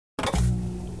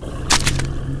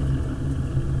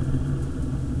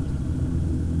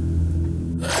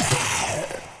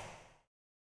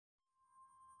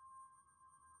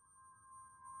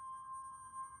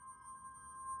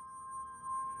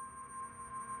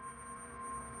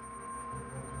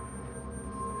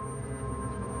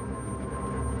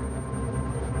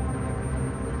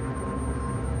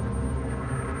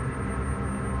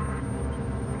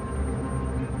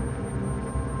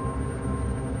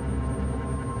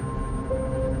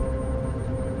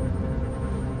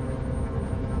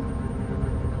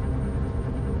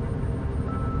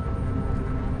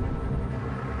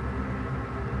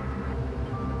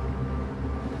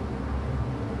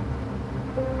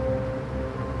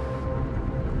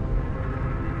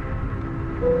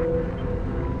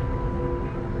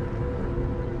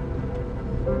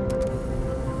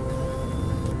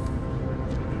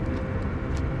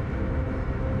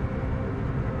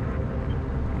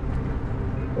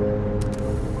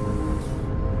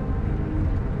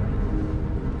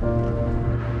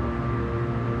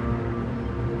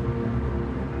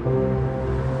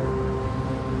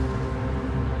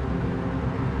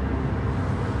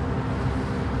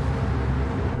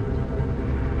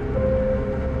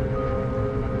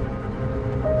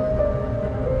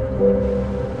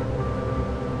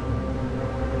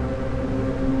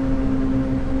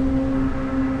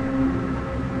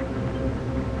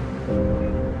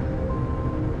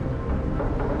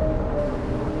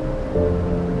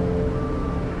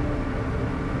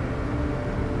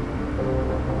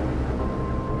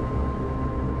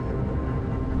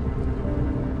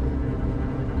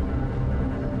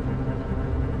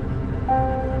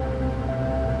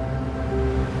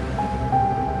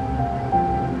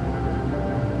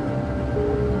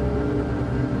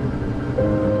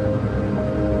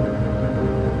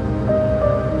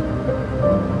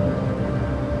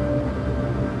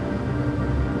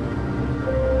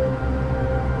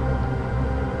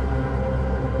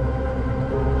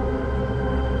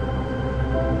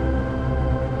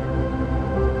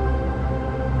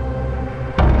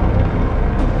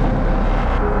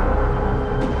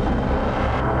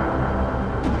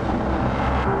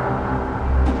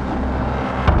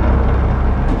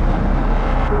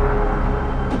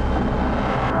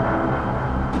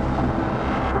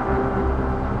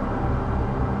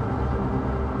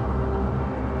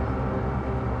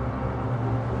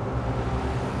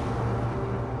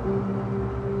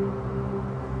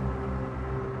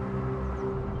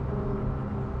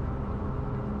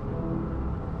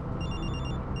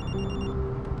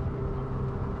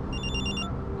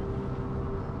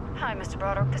Hi, Mr.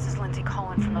 Broderick. This is Lindsay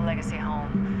calling from the Legacy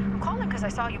home. I'm calling because I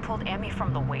saw you pulled Emmy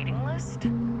from the waiting list.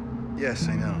 Yes,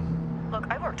 I know. Look,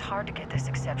 I worked hard to get this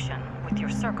exception, with your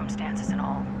circumstances and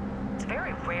all. It's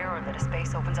very rare that a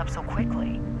space opens up so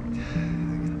quickly.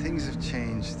 Things have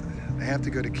changed. I have to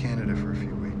go to Canada for a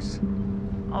few weeks.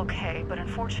 Okay, but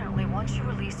unfortunately, once you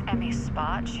release Emmy's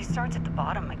spot, she starts at the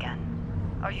bottom again.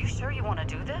 Are you sure you want to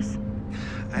do this?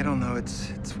 I don't know.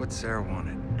 It's what Sarah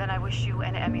wanted. Then I wish you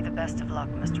and Emmy the best of luck,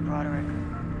 Mr. Broderick.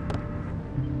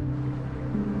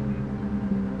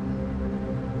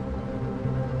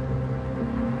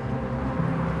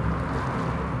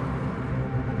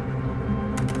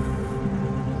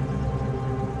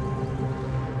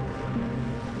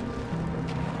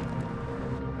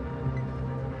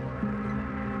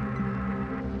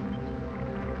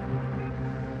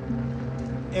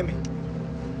 Emmy,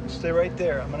 stay right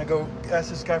there. I'm gonna go ask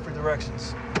this guy for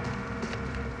directions.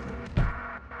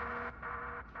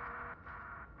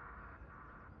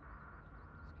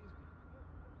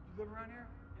 You live around here?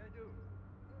 Yeah, I do.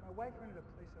 My wife rented a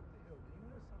place up the hill. Do you know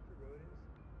where Sumter Road is?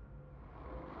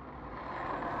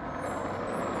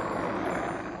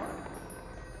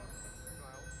 Second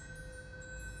half, please.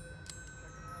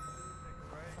 Make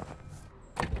a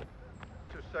right.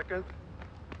 2 seconds.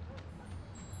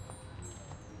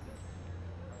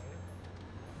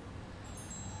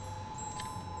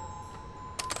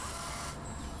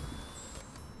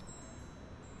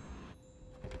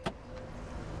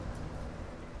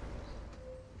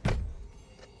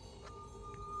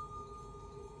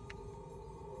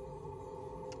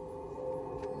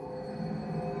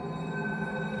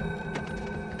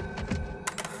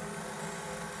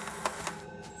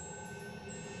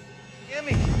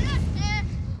 Emmy! You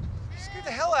scared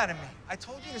the hell out of me. I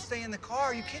told you to stay in the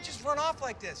car. You can't just run off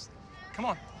like this. Come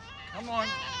on. Come on.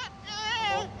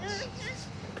 Oh.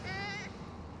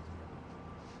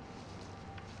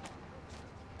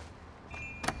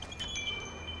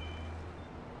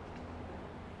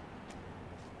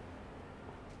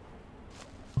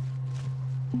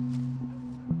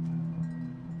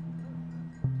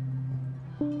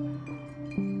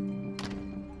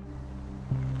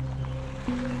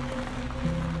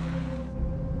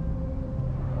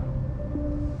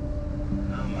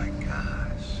 Oh my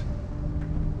gosh.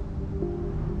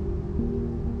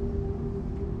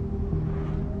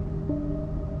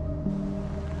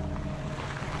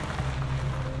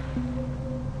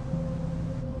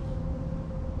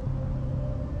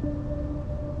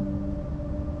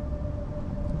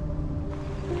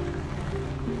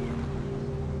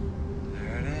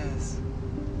 There it is.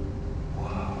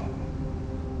 Whoa.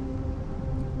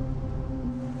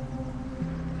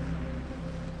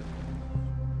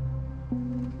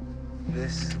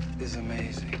 This is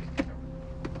amazing.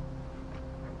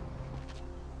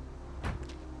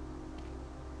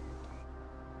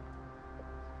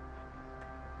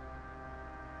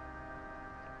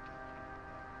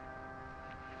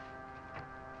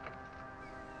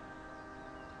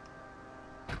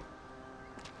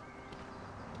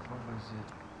 What was it?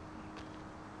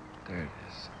 There it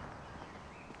is.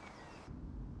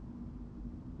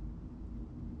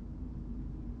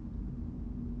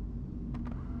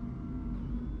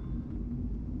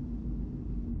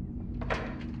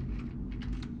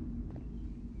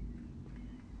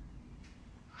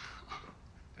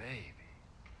 Baby.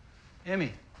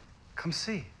 Emmy, come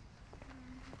see.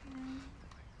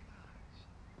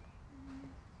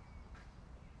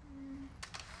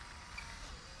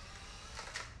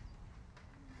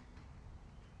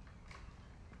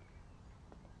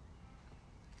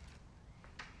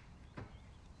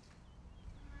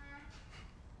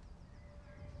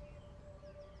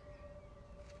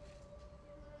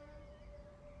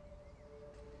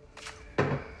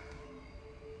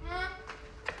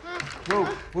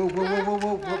 Whoa, whoa, whoa, whoa, whoa,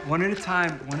 whoa, whoa. One at a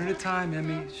time,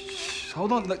 Emmy. Shh,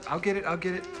 hold on, look, I'll get it.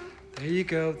 There you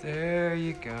go.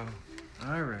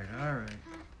 All right.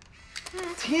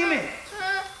 Damn it!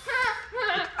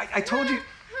 I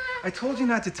told you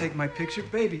not to take my picture.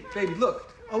 Baby,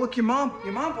 look. Oh, look, your mom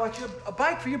bought you a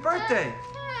bike for your birthday.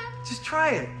 Just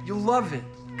try it, you'll love it.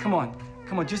 Come on,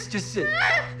 just sit.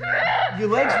 Your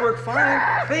legs work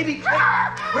fine. Baby,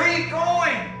 where are you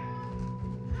going?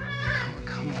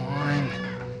 Come on.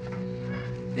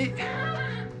 Hey.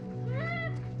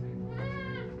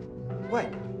 What?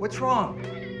 What's wrong?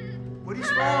 What is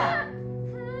wrong?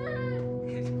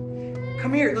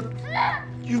 Come here. Look,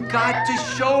 you got to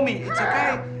show me. It's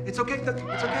okay. It's okay. Look,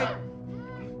 it's okay.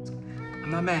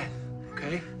 I'm not mad,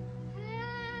 okay?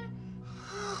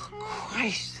 Oh,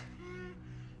 Christ.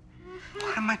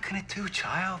 What am I gonna do,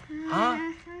 child? Huh?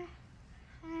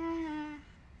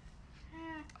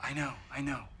 I know.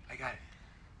 I got it.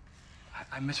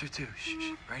 I miss her too.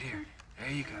 Shh, right here. There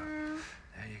you go.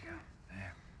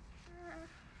 There.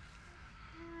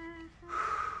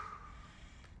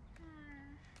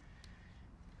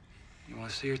 You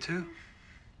want to see her too?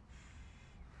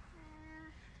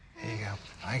 Here you go.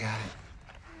 I got it.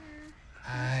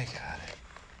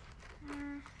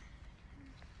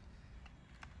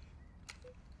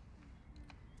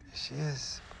 There she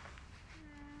is.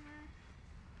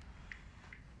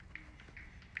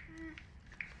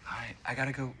 All right, I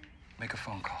gotta go make a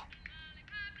phone call.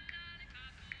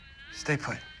 Stay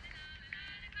put.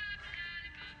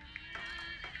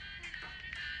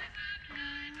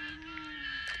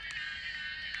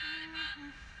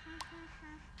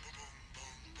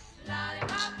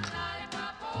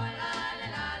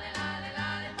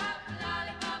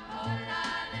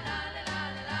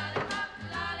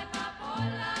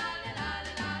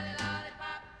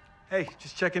 Hey,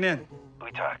 just checking in.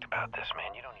 We talked about this,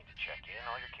 man. You don't need to check in.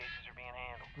 All your cases are being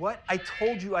handled. What? I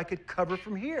told you I could cover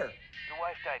from here. Your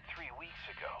wife died 3 weeks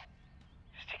ago.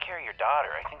 Just take care of your daughter.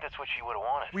 I think that's what she would have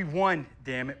wanted. We won,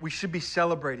 damn it. We should be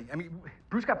celebrating. I mean,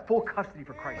 Bruce got full custody,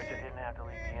 for Christ's But you sake. didn't have to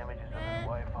leave the images of his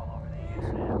wife all over the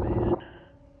internet, man.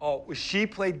 Oh, well, she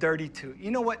played dirty too.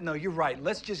 You know what? No, you're right.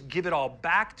 Let's just give it all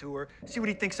back to her, see what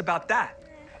he thinks about that.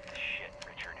 Cut this shit,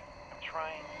 Richard. I'm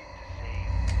trying to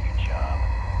save your job.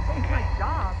 Save my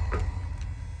job?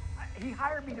 He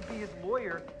hired me to be his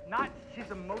lawyer, not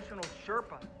his emotional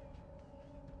Sherpa.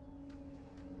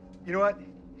 You know what?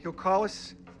 He'll call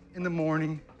us in the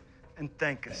morning and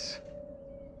thank us.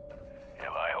 Yeah,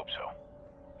 well, I hope so.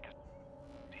 Because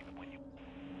even when you...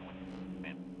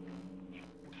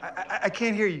 I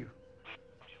can't hear you.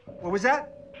 What was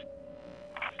that?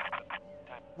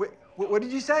 What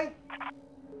did you say?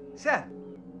 Seth.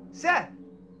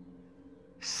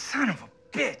 Son of a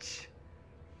bitch.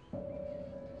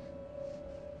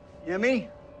 You know me?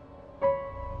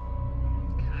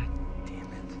 God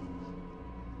damn it.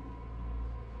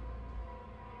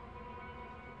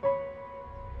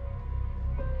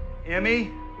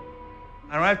 Emmy,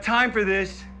 I don't have time for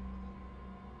this.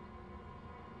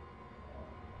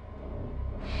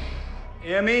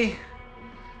 Emmy,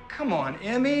 come on,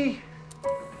 Emmy.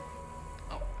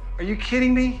 Oh, are you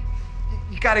kidding me?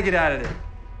 You gotta get out of there.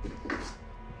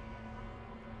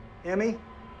 Emmy?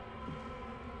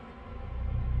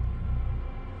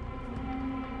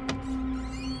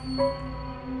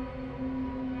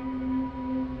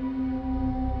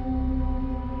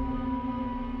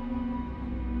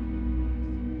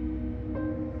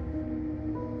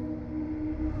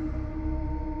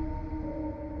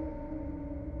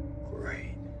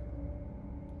 Great.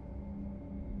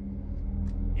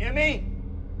 Emmy?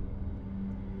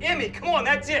 Emmy, come on,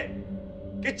 that's it.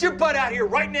 Get your butt out here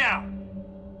right now.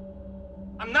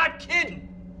 I'm not kidding.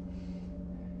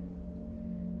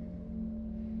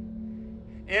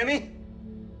 Emmy?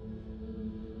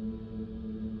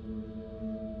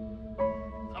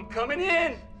 I'm coming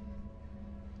in.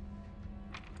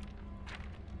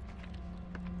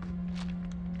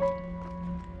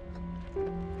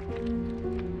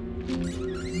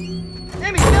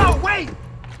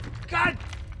 God!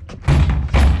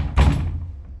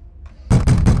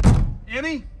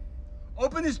 Emmy,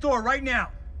 open this door right now.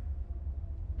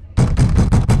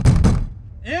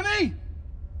 Emmy!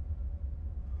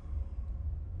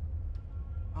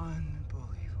 Unbelievable.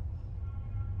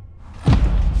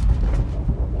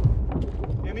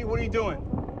 Emmy, what are you doing?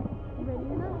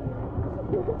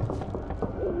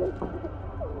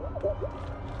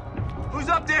 Who's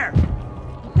up there?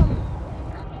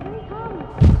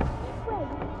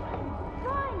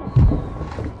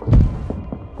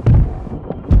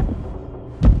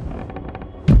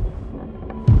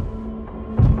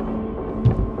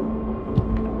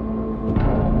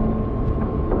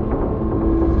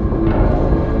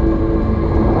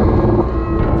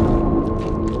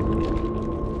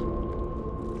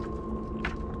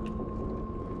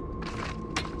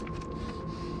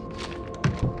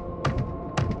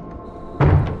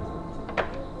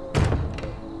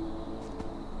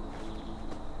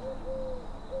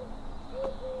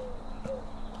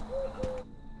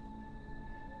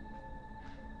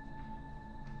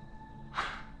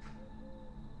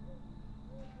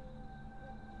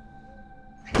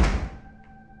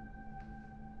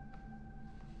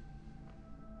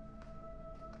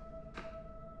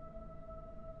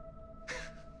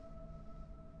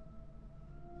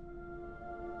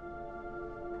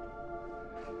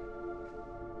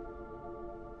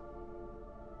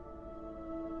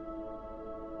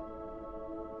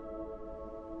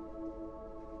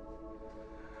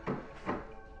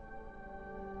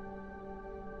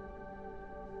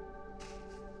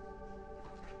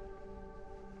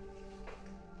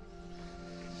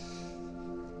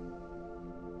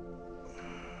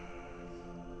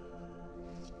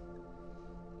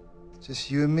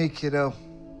 Just you and me, kiddo.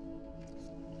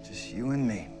 Just you and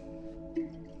me.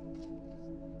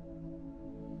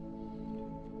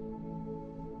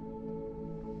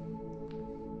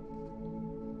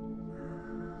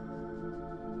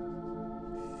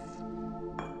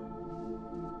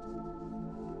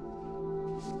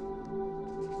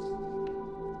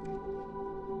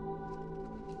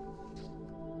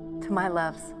 To my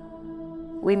loves,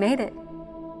 we made it.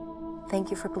 Thank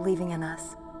you for believing in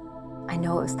us. I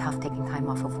know it was tough taking time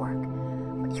off of work,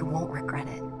 but you won't regret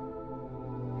it.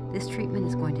 This treatment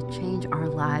is going to change our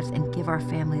lives and give our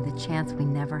family the chance we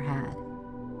never had.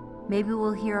 Maybe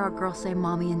we'll hear our girls say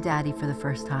mommy and daddy for the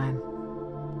first time.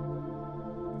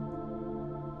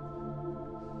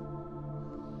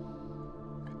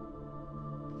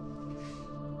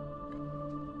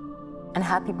 And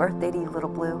happy birthday to you, little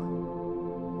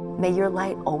Blue. May your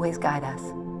light always guide us.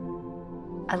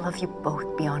 I love you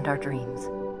both beyond our dreams.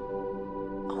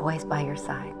 Always by your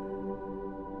side.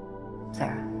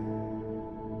 Sarah. I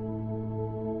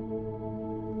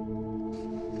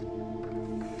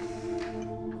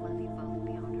love you both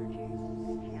beyond our dreams.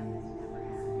 Family never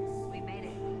had. We made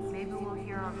it. Maybe we'll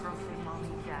hear our girls say mommy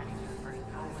and daddy for the first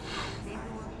time. Maybe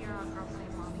we'll hear our girls say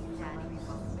mommy and daddy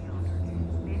both beyond our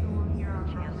dreams. Maybe we'll hear our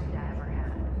family never had.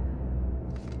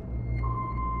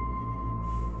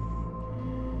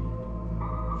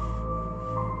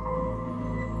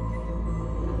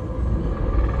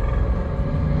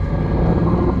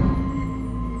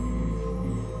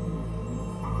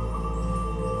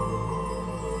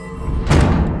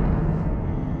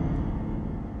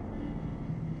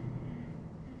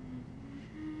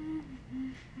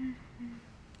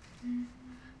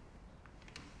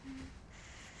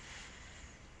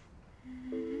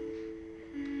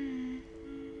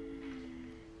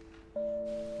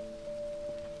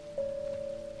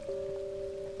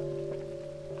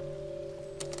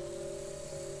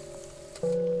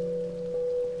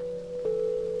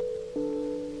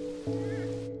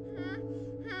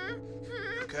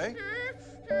 Okay?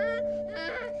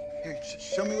 Here,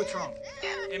 show me what's wrong.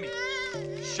 Emmy,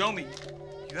 show me.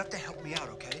 You have to help me out,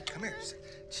 okay? Come here.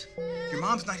 Your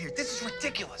mom's not here. This is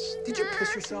ridiculous. Did you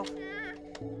piss yourself?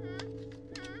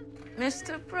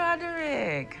 Mr.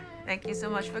 Broderick, thank you so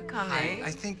much for coming.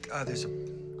 I think there's a...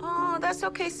 Oh, that's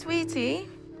okay, sweetie.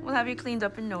 We'll have you cleaned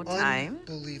up in no time.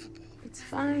 Unbelievable. It's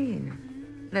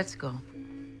fine. Let's go.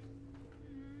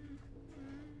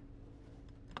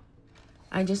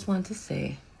 I just want to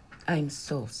say, I'm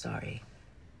so sorry.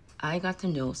 I got to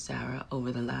know Sarah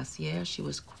over the last year. She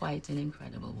was quite an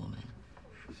incredible woman.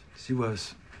 She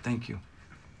was. Thank you.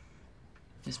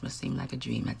 This must seem like a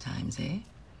dream at times, eh?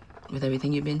 With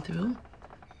everything you've been through?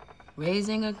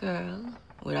 Raising a girl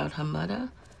without her mother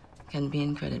can be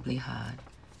incredibly hard.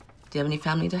 Do you have any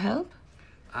family to help?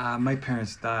 My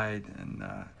parents died, and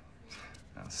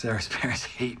Sarah's parents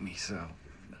hate me, so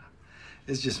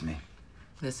it's just me.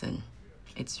 Listen,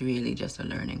 it's really just a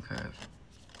learning curve.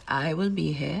 I will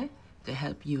be here to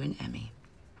help you and Emmy.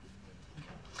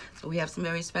 So we have some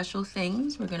very special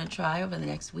things we're gonna try over the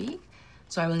next week,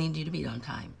 so I will need you to be on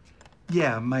time.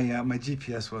 Yeah, my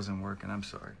GPS wasn't working. I'm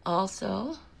sorry.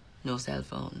 Also, no cell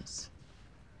phones.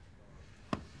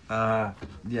 Yeah,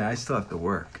 I still have to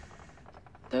work.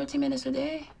 30 minutes a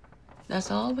day. That's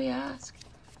all we ask.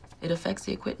 It affects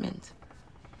the equipment.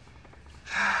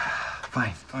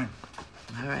 Fine, fine.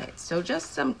 All right, so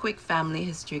just some quick family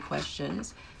history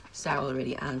questions. Sarah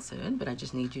already answered, but I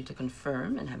just need you to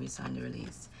confirm and have you sign the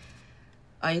release.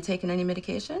 Are you taking any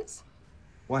medications?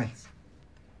 Why?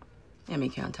 Emmy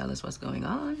can't tell us what's going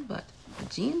on, but the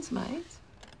genes might.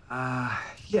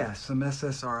 Yeah, some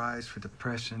SSRIs for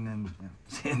depression and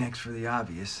Xanax for the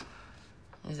obvious.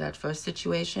 Is that for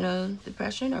situational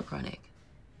depression or chronic?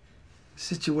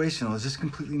 Situational. Is this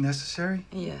completely necessary?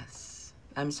 Yes.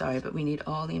 I'm sorry, but we need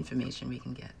all the information we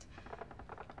can get.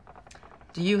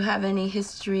 Do you have any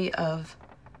history of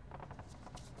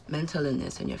mental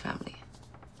illness in your family?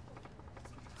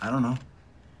 I don't know.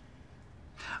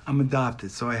 I'm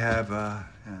adopted, so I have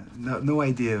no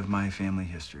idea of my family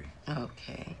history.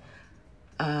 Okay.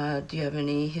 Do you have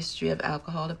any history of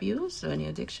alcohol abuse or any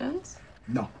addictions?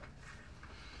 No.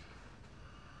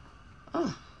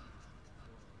 Oh.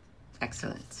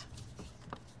 Excellent.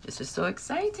 This is so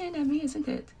exciting, Emmy, isn't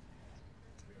it?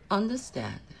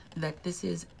 Understand that this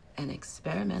is an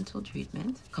experimental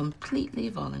treatment, completely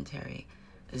voluntary.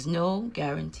 There's no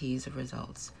guarantees of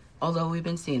results, although we've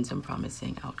been seeing some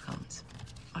promising outcomes.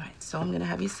 All right, so I'm gonna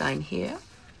have you sign here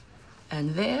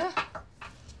and there,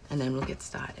 and then we'll get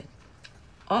started.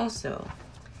 Also,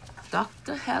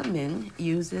 Dr. Hellman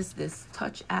uses this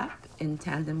touch app in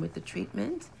tandem with the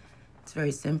treatment. It's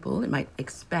very simple. It might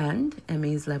expand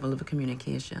Emmy's level of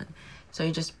communication. So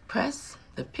you just press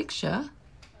the picture,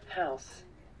 health,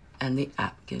 and the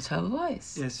app gives her a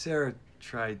voice. Yeah, Sarah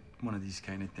tried one of these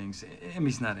kind of things.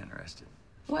 Emmy's not interested.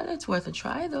 Well, it's worth a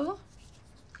try, though.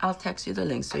 I'll text you the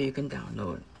link so you can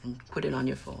download and put it on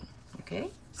your phone, okay?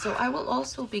 So I will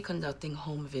also be conducting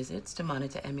home visits to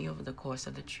monitor Emmy over the course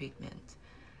of the treatment.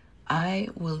 I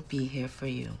will be here for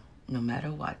you, no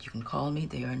matter what. You can call me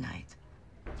day or night.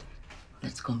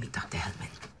 Let's go meet Dr. Hellman.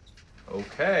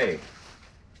 Okay.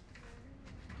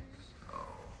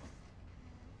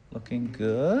 Looking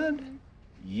good.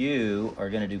 You are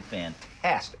gonna do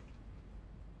fantastic.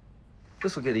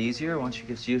 This will get easier once she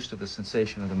gets used to the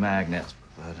sensation of the magnets,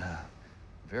 but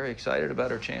very excited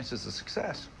about her chances of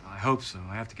success. I hope so.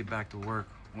 I have to get back to work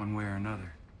one way or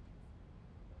another.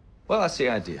 Well, that's the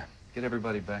idea. Get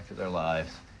everybody back to their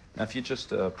lives. Now, if you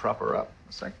just prop her up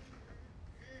a second.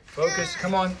 Focus.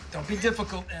 Come on. Don't be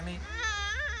difficult, Emmy.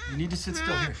 You need to sit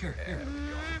still. Here. There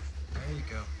you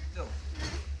go. Still.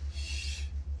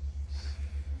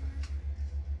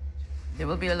 There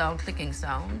will be a loud clicking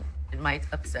sound. It might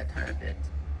upset her a bit.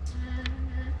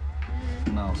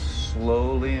 Now,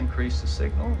 slowly increase the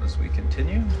signal as we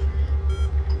continue.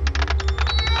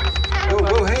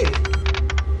 Whoa, hey.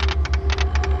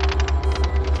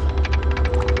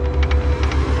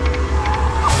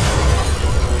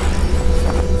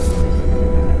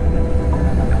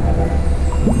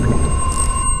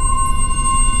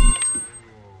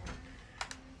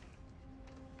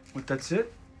 What, that's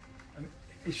it? I mean,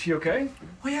 is she okay?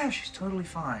 Oh, yeah, she's totally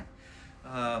fine.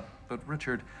 But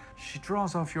Richard, she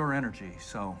draws off your energy,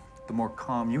 so the more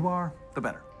calm you are, the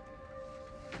better.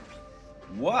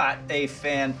 What a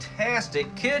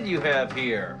fantastic kid you have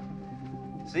here.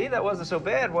 See, that wasn't so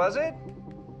bad, was it?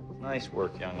 Nice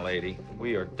work, young lady.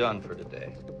 We are done for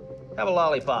today. Have a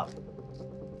lollipop.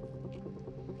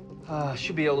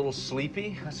 She'll be a little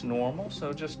sleepy. That's normal,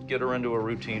 so just get her into a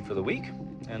routine for the week.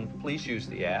 And please use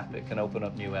the app. It can open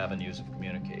up new avenues of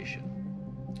communication.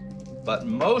 But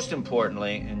most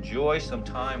importantly, enjoy some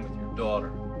time with your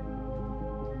daughter.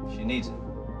 She needs it.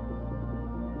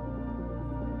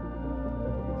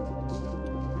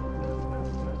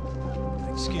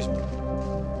 Excuse me.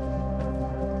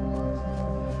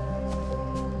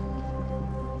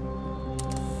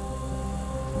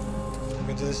 You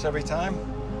gonna do this every time?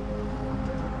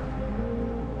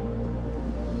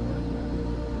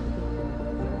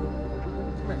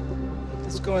 Come here.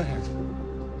 Let's go in here.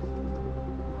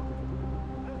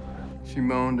 She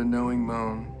moaned a knowing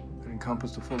moan that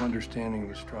encompassed a full understanding of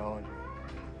astrology.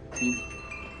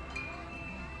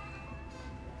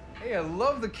 Hey, I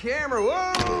love the camera.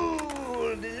 Whoa!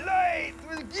 The light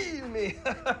was killing me.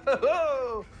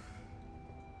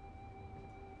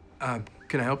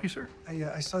 Can I help you, sir?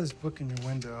 I saw this book in your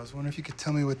window. I was wondering if you could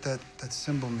tell me what that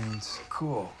symbol means.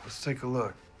 Cool. Let's take a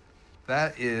look.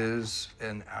 That is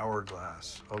an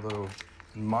hourglass, although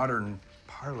in modern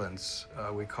parlance,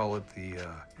 we call it the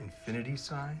infinity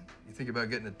sign. You think about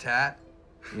getting a tat?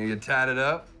 You gonna get tatted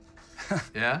up?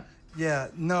 Yeah? Yeah,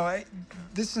 no,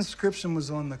 this inscription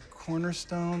was on the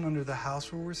cornerstone under the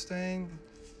house where we're staying.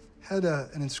 Had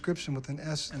an inscription with an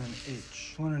S and an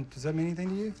H. Wondering, does that mean anything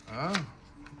to you? Oh,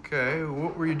 okay.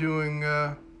 What were you doing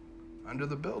under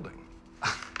the building?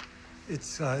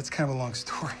 It's kind of a long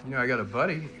story. You know, I got a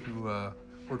buddy who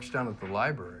works down at the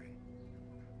library.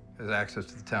 Has access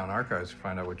to the town archives to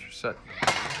find out what you're setting.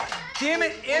 Damn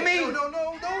it, Emmy!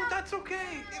 No, that's okay.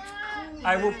 It's cool.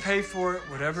 I will pay for it,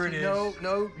 whatever it is.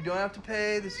 No, you don't have to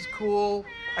pay. This is cool.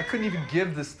 I couldn't even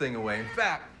give this thing away. In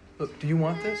fact, look, do you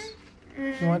want this?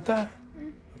 You want that?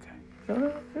 Okay.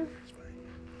 No, it's fine.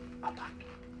 I'll talk to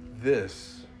you.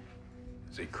 This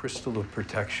is a crystal of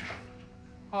protection.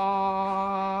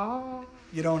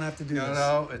 You don't have to do this.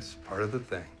 No, it's part of the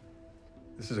thing.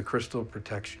 This is a crystal of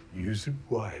protection. Use it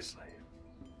wisely.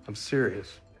 I'm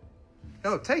serious.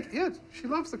 No, take it. Yeah, she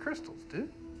loves the crystals,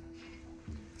 dude.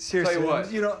 Seriously, Tell you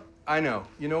what. you know. I know.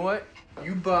 You know what?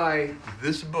 You buy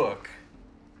this book,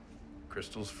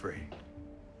 crystal's free.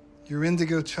 Your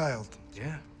indigo child.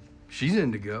 Yeah, she's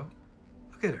indigo.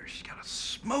 Look at her. She's got a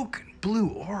smoking blue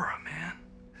aura, man.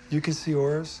 You can see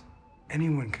auras?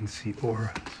 Anyone can see auras.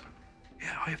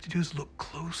 Yeah, all you have to do is look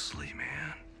closely,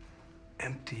 man.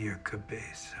 Empty your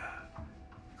cabeza.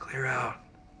 Clear out.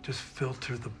 Just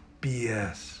filter the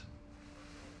BS.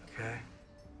 Okay?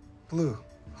 Blue,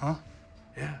 huh?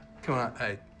 Yeah. Come on.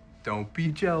 Hey, don't be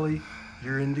jelly.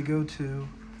 You're indigo too.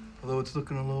 Although it's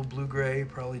looking a little blue-gray,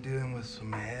 probably dealing with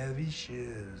some heavy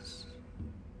shiz.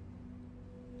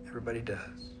 Everybody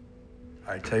does.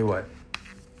 All right, tell you what.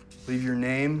 Leave your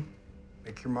name,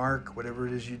 make your mark, whatever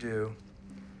it is you do.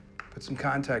 Put some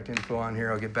contact info on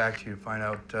here. I'll get back to you to find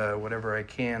out whatever I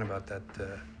can about that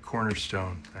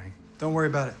cornerstone thing. Don't worry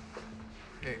about it.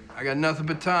 Hey, I got nothing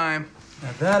but time.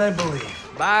 Now that I believe.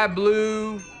 Bye,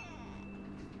 Blue.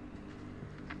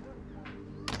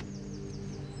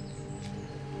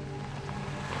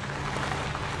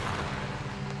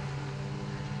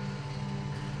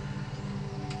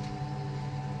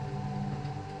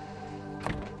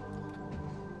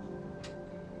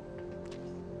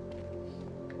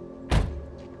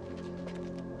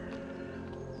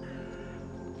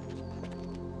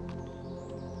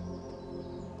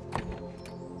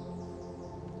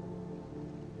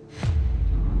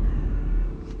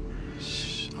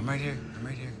 I'm right here. I'm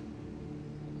right here.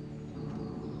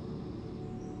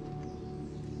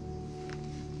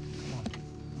 Come on.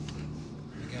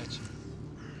 I got you.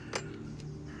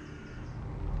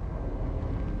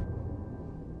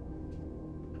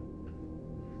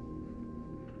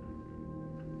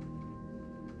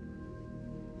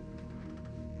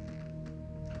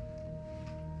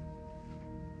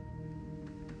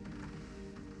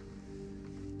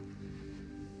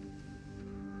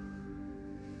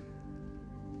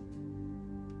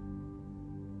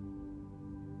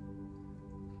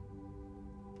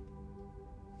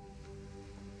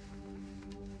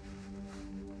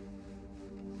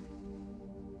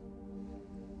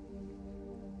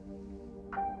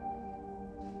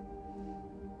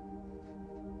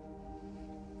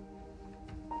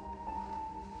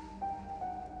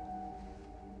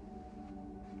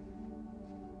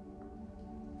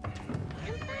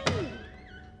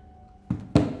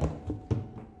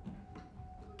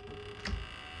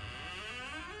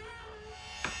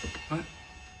 What?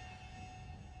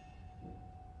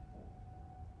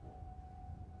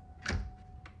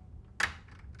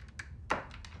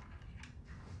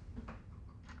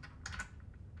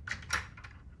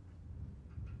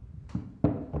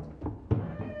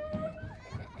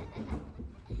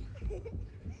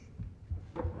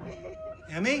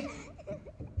 Emmy?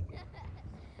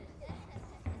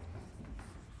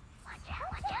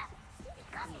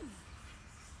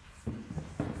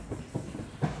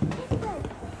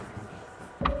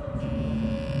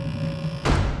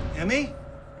 Emmy?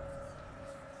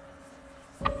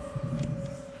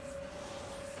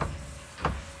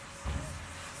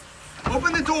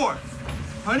 Open the door.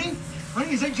 Honey?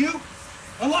 Honey, is that you?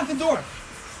 Unlock the door.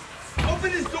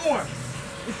 Open this door.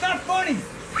 It's not funny.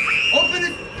 Open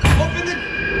it. Open it.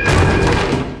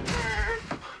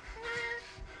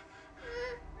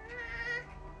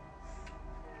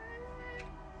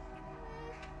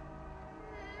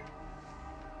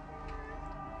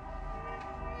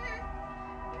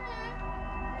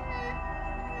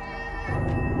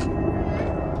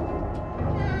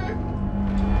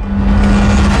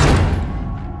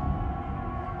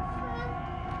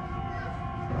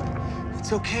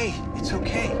 It's okay. It's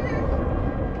okay.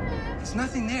 There's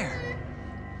nothing there.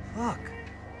 Look.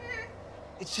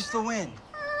 It's just the wind.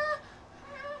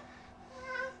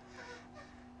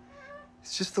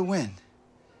 It's just the wind.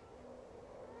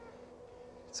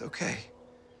 It's okay.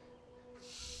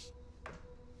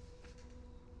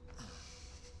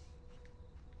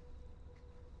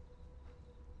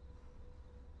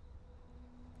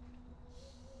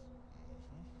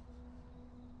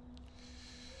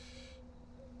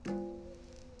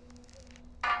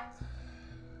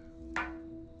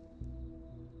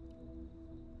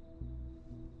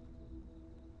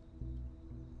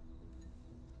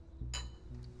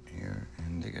 Your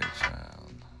indigo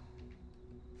child.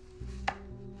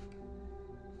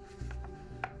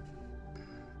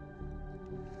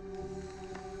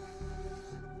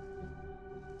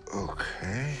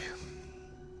 Okay.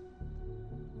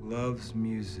 Loves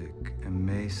music and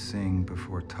may sing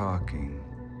before talking.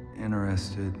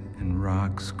 Interested in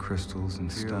rocks, crystals,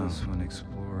 and stones when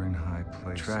exploring high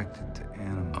places. Attracted to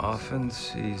animals. Often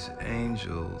sees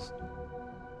angels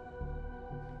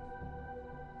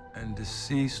and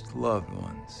deceased loved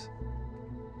ones.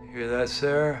 Hear that,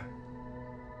 Sarah?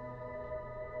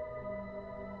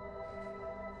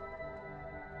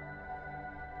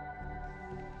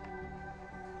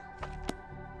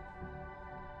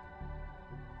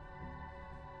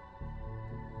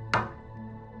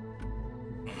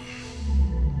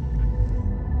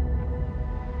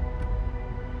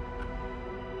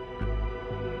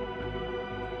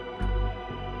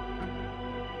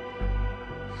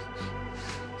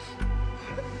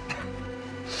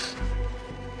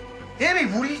 Amy,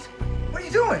 what are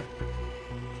you doing?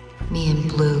 Me and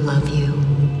Blue love you.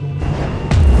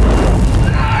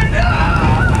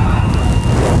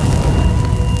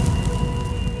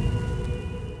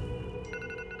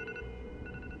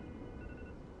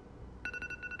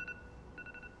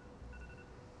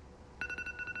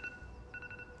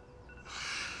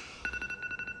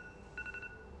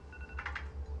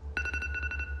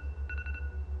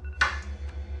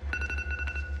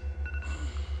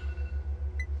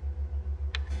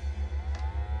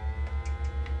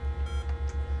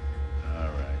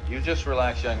 You just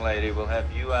relax, young lady. We'll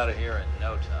have you out of here in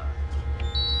no time.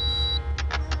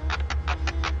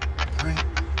 All right.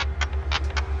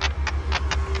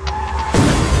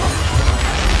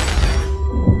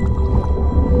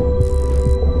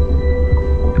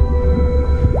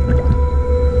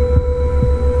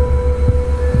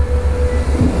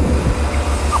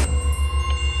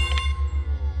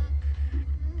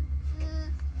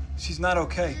 She's not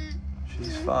okay.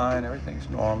 She's fine. Everything's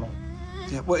normal.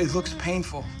 Yeah, well, it looks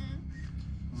painful.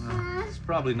 It's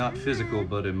probably not physical,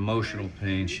 but emotional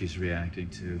pain she's reacting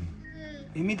to.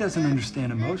 Amy doesn't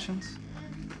understand emotions.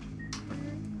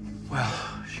 Well,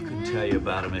 she couldn't tell you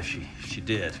about them if she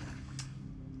did.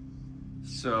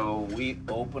 So we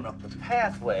open up the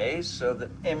pathways so that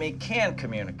Emmy can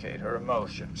communicate her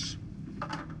emotions.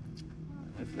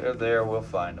 If they're there, we'll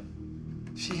find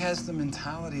them. She has the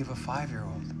mentality of a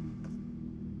 5-year-old.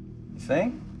 You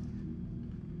think?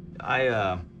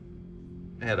 I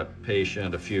had a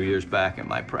patient a few years back in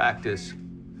my practice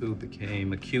who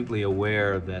became acutely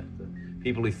aware that the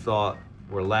people he thought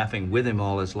were laughing with him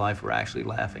all his life were actually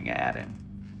laughing at him.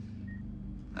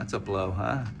 That's a blow,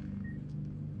 huh?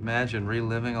 Imagine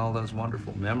reliving all those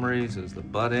wonderful memories as the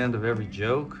butt end of every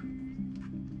joke.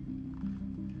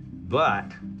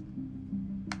 But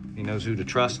he knows who to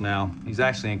trust now. He's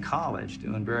actually in college,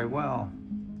 doing very well.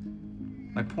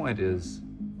 My point is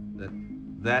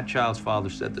that child's father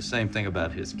said the same thing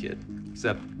about his kid,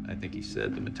 except I think he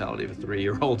said the mentality of a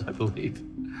 3-year-old, I believe.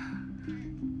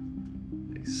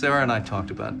 Sarah and I talked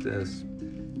about this.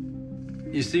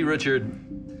 You see, Richard,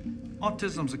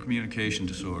 autism's a communication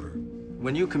disorder.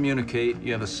 When you communicate,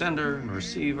 you have a sender and a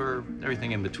receiver.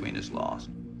 Everything in between is lost.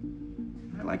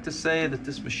 I like to say that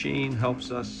this machine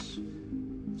helps us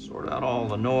sort out all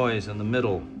the noise in the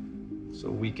middle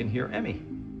so we can hear Emmy.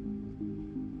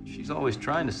 She's always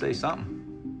trying to say something.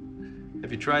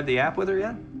 Have you tried the app with her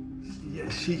yet? Yeah,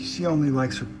 she only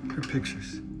likes her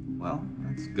pictures. Well,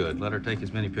 that's good. Let her take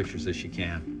as many pictures as she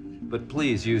can. But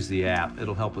please use the app.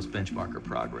 It'll help us benchmark her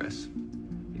progress.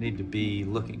 You need to be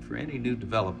looking for any new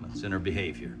developments in her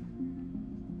behavior.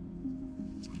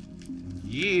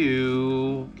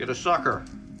 You get a sucker.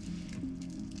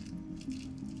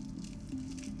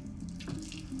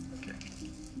 Okay.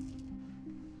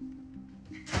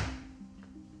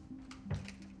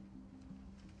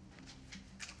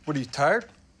 What, are you tired?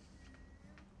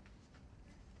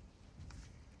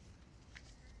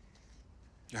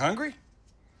 You hungry?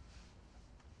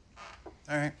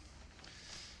 All right.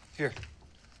 Here.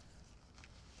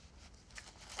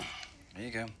 There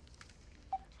you go.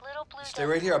 Little Blue Stay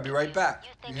right here. I'll be right back.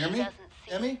 You hear me? Doesn't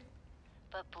see, Emmy?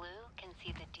 but Blue can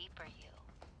see the deeper you,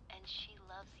 and she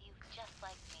loves you just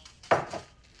like me.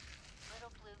 Little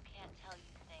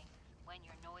when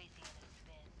you're noisy in a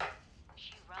spin.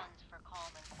 She runs for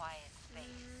calm and quiet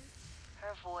space.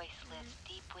 Her voice lives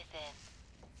deep within.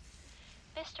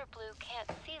 Mr. Blue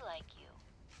can't see like you.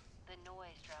 The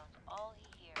noise drowns all he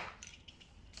hears.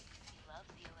 He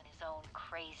loves you in his own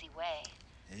crazy way.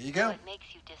 Here you go. So it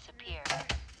makes you disappear.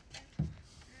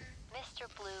 Mr.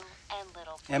 Blue and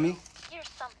Little Blue. Emmy? You're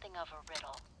something of a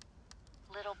riddle.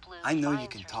 Little Blue I know you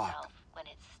finds can herself talk. when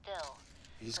it's still.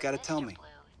 You just but gotta tell Mr. me. Blue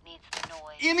needs the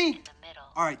noise Emmy! in the middle.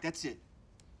 All right, that's it.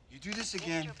 You do this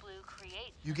again, Mr. Blue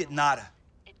creates you the get noise. nada.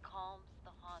 It calms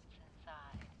the haunts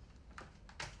inside.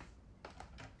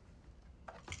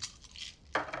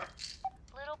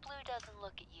 Little Blue doesn't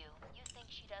look at you. You think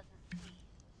she doesn't see.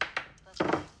 But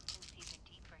Blue can see the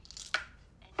deeper you.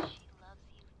 And she loves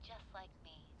you just like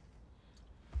me.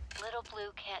 Little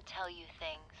Blue can't tell you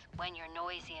things when you're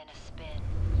noisy in a spin.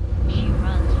 She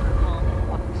runs for calm and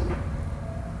quiet.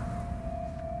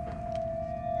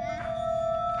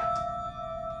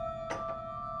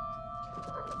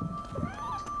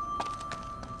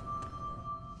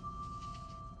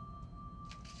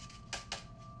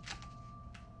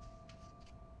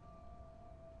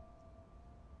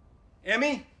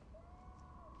 Emmy?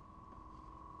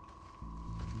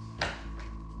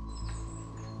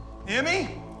 Emmy?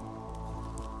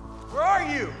 Where are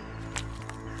you?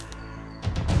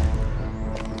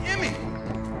 Emmy!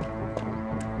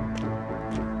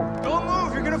 Don't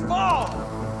move, you're gonna fall!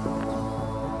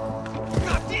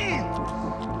 God damn!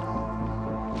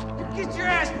 Get your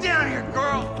ass down here,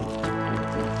 girl!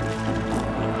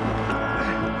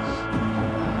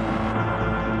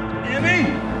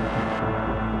 Emmy!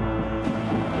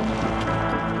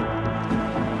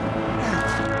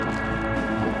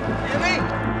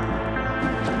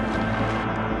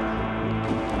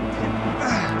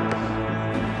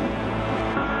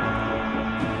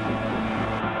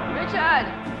 Richard!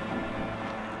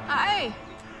 Hi!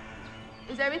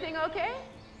 Is everything okay?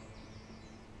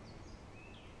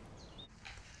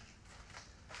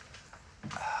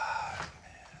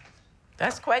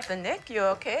 That's quite the nick. You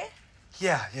okay?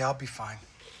 Yeah, I'll be fine.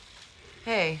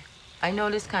 Hey, I know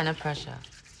this kind of pressure.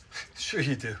 Sure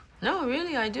you do. No,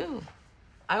 really, I do.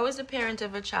 I was a parent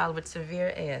of a child with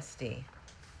severe ASD.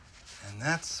 And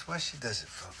that's why she does it,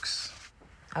 folks.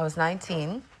 I was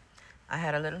 19. I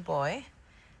had a little boy.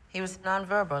 He was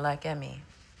nonverbal like Emmy.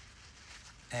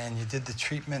 And you did the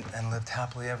treatment and lived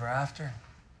happily ever after?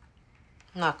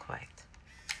 Not quite.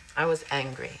 I was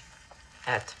angry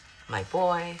at my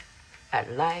boy,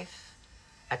 at life,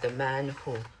 at the man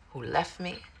who left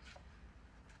me.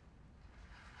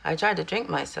 I tried to drink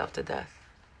myself to death.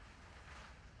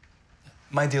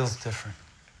 My deal's different.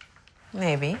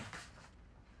 Maybe.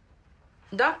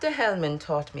 Dr. Hellman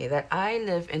taught me that I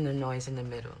live in the noise in the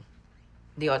middle.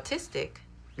 The autistic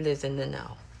lives in the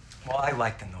now. Well, I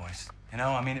like the noise. You know,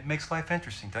 I mean, it makes life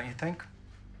interesting, don't you think?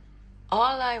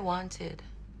 All I wanted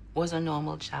was a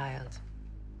normal child.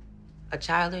 A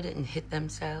child who didn't hit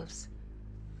themselves.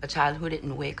 A child who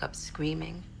didn't wake up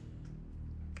screaming.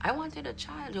 I wanted a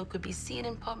child who could be seen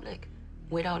in public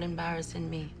without embarrassing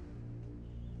me.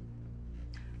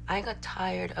 I got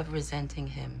tired of resenting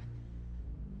him.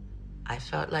 I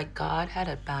felt like God had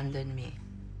abandoned me.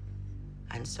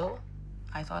 And so,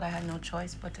 I thought I had no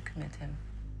choice but to commit him.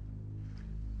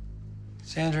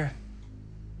 Sandra,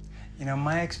 you know,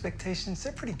 my expectations,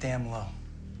 they're pretty damn low.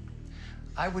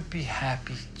 I would be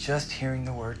happy just hearing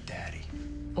the word daddy.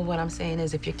 Well, what I'm saying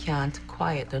is if you can't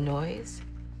quiet the noise,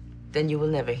 then you will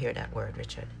never hear that word,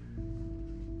 Richard.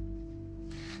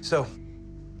 So,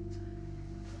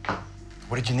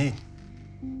 what did you need?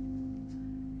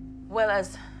 Well,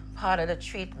 as part of the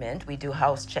treatment, we do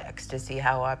house checks to see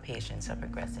how our patients are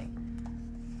progressing.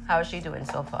 How is she doing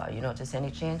so far? You notice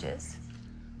any changes?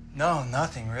 No,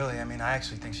 nothing really. I mean, I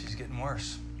actually think she's getting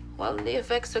worse. Well, the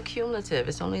effects are cumulative.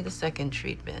 It's only the second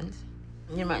treatment.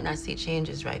 You might not see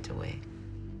changes right away.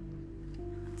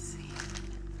 Let's see.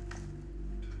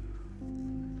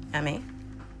 Emmy?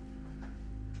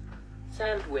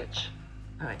 Sandwich.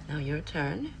 All right, now your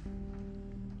turn.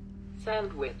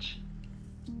 Sandwich.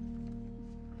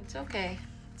 It's okay.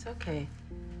 It's okay.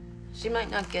 She might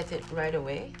not get it right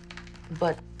away,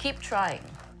 but keep trying.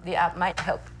 The app might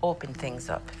help open things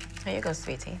up. Here you go,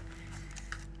 sweetie.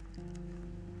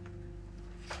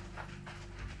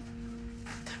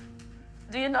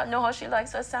 Do you not know how she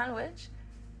likes her sandwich?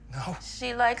 No.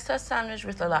 She likes her sandwich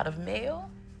with a lot of mayo,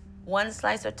 one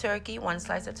slice of turkey, one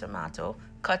slice of tomato,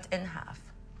 cut in half.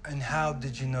 And how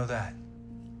did you know that?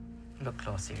 Look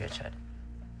closely, Richard.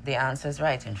 The answer's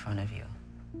right in front of you.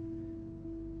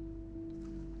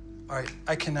 All right,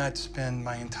 I cannot spend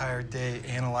my entire day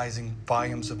analyzing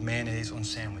volumes of mayonnaise on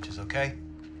sandwiches, okay?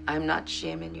 I'm not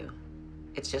shaming you.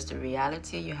 It's just a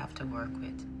reality you have to work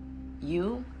with.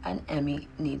 You and Emmy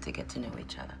need to get to know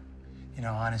each other. You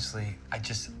know, honestly, I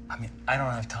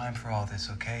don't have time for all this,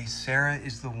 okay? Sarah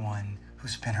is the one who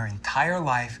spent her entire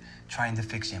life trying to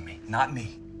fix Emmy, not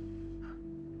me.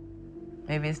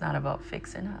 Maybe it's not about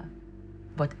fixing her,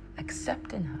 but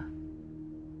accepting her.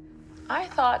 I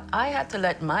thought I had to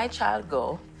let my child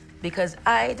go because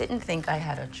I didn't think I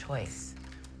had a choice.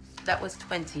 That was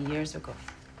 20 years ago.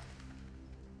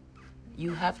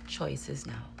 You have choices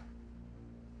now.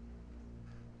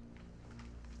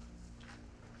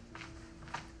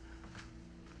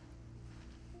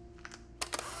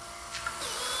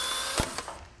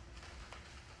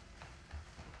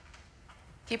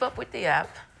 Keep up with the app,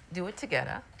 do it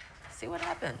together, see what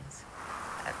happens.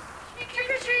 Trick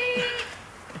or treat!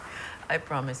 I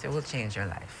promise it will change your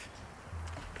life.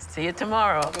 See you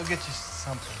tomorrow. I'll go get you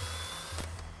something.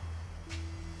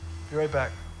 Be right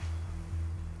back.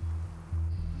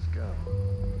 Let's go.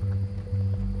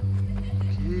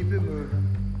 Keep it moving.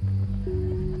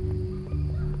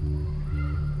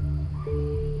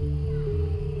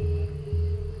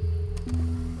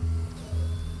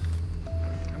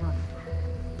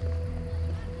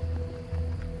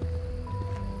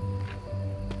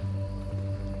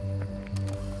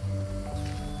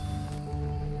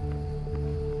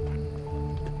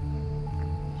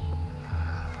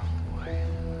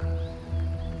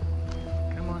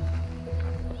 Come on.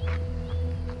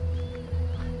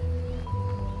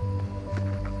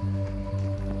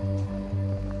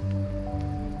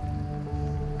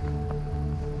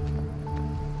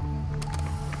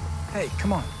 Hey,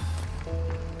 come on.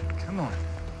 Come on.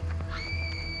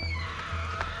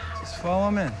 Just follow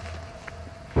him in.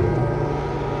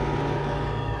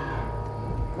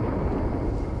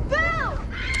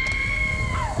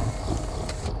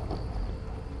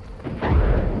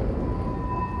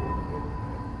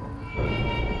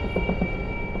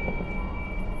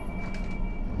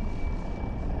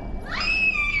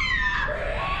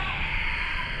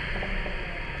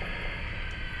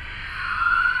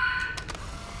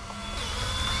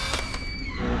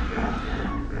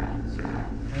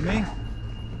 Emmy?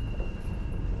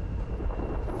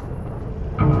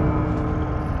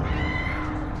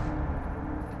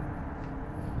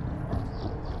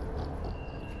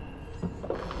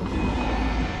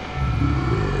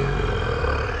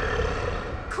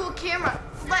 Cool camera.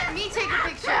 Let me take a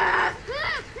picture.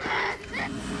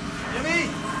 Emmy!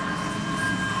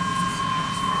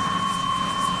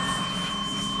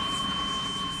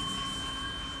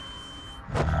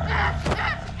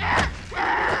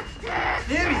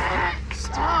 Emmy!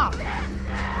 Stop!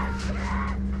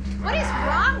 What is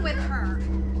wrong with her?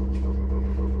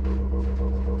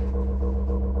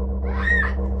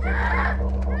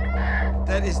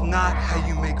 That is not how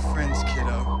you make friends,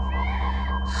 kiddo.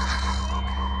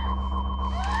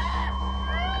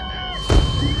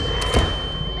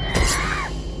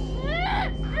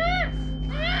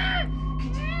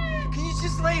 Can you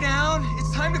just lay down?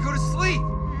 It's time to go to sleep.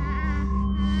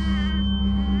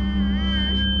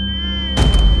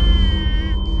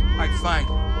 All right, fine.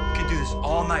 We can do this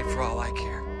all night for all I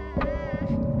care.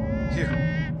 Here.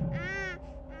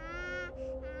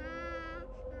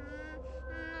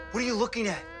 What are you looking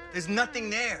at? There's nothing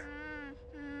there.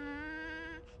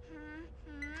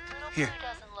 Here.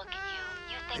 Doesn't look at you.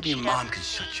 You think Maybe your she mom doesn't can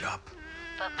see shut you up.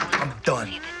 But I'm Blue done.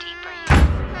 see the deeper you go.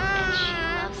 And she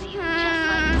loves you just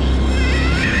like me.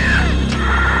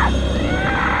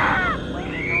 When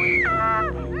you know it's gonna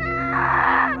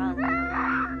happen,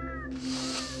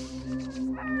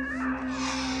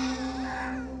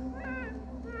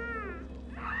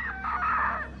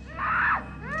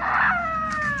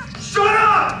 Shut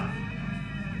up!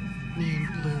 Me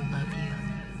and Blue love you.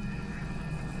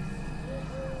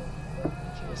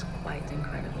 She was quite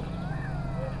incredible.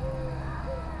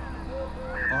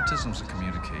 Autism's a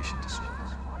communication disorder.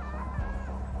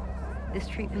 This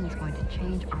treatment is going to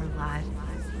change our lives.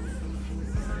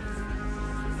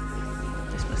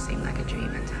 This must seem like a dream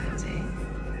at times, eh?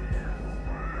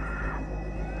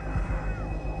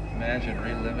 Imagine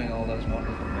reliving all those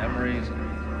wonderful memories.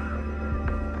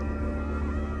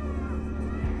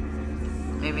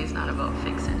 Maybe it's not about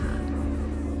fixing her.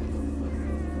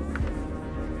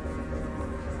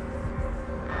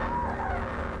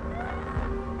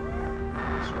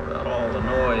 Sort out all the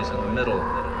noise in the middle.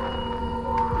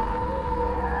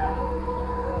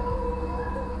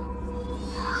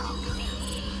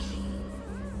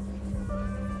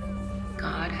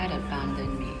 God had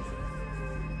abandoned me.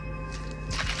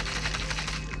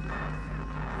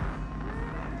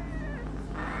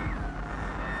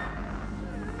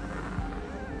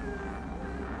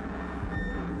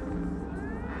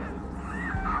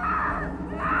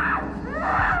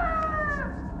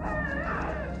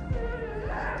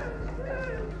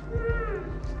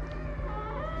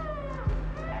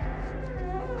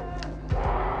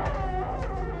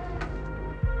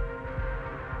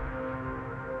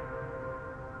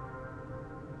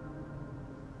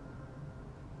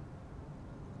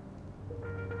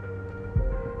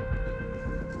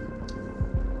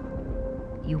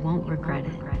 You won't regret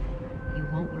it. You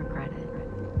won't regret it.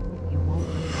 You won't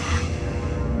regret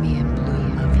it. Me and Blue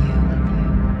love you.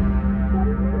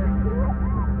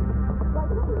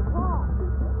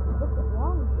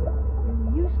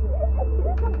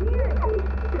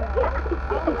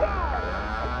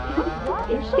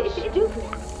 You're so stupid.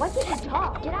 Why can't you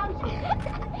talk? Get out of here.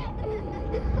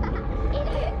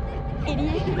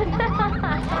 Idiot.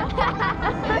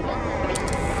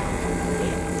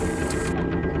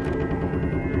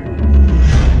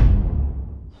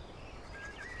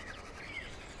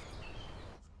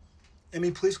 Emmy,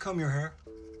 please comb your hair.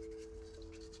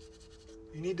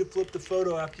 You need to flip the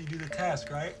photo after you do the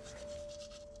task, right?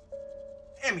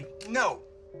 Emmy, no.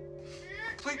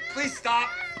 Please stop.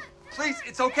 Please,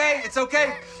 it's okay. It's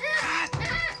okay. God.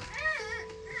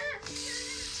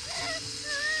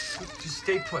 Just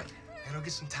stay put. And I'll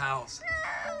get some towels.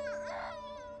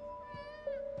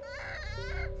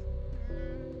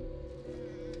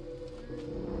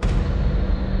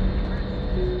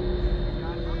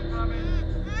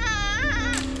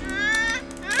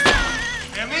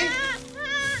 Emmy?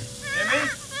 Emmy?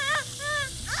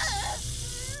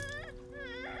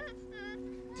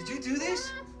 Did you do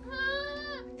this?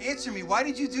 Answer me. Why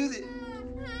did you do this?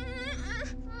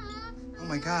 Oh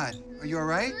my God. Are you all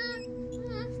right?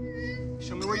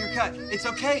 Show me where you're cut. It's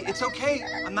okay. It's okay.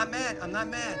 I'm not mad. I'm not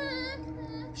mad.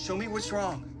 Show me what's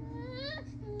wrong.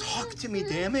 Talk to me,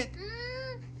 damn it.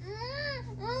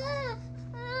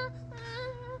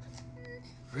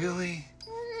 Really?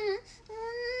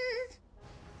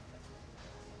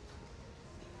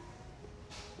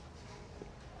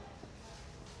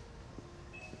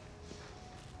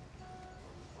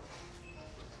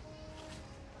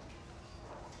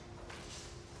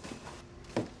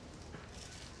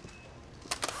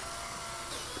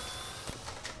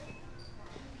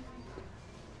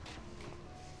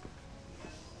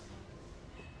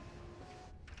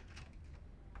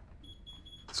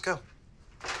 Let's go.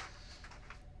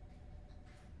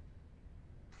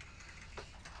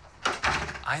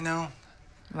 I know.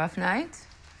 Rough night?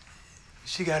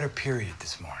 She got her period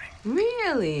this morning.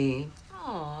 Really?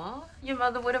 Aw, your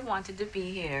mother would have wanted to be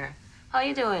here. How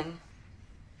you doing?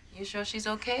 You sure she's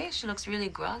okay? She looks really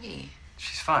groggy.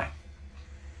 She's fine.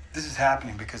 This is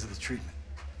happening because of the treatment.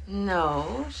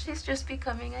 No, she's just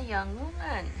becoming a young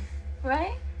woman,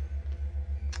 right?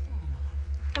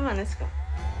 Come on, let's go.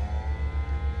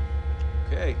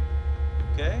 Okay.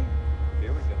 Okay.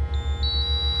 Here we go.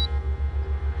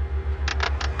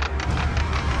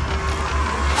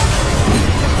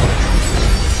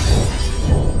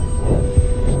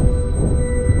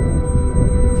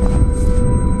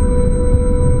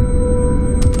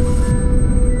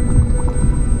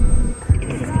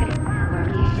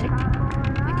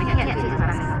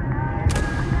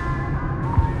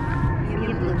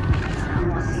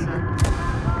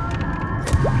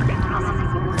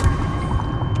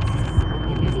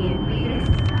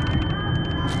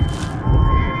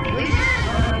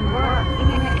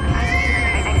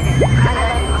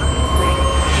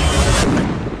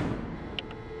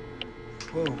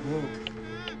 Whoa, whoa.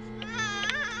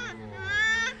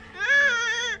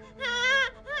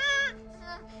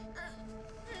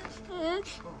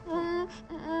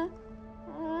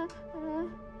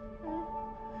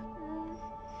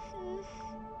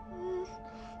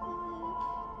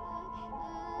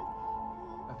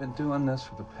 I've been doing this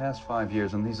for the past 5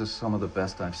 years, and these are some of the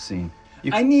best I've seen.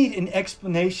 I need an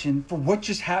explanation for what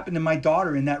just happened to my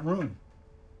daughter in that room.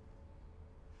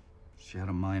 She had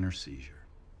a minor seizure.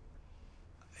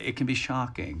 It can be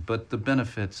shocking, but the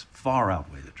benefits far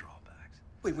outweigh the drawbacks.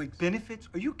 Wait, benefits?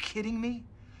 Are you kidding me?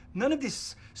 None of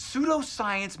this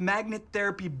pseudoscience, magnet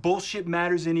therapy bullshit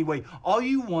matters anyway. All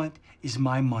you want is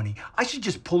my money. I should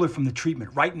just pull her from the treatment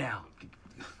right now.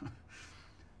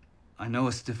 I know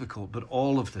it's difficult, but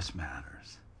all of this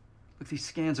matters. Look, these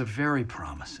scans are very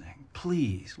promising.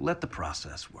 Please, let the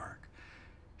process work.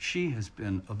 She has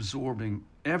been absorbing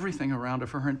everything around her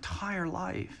for her entire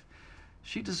life.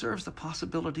 She deserves the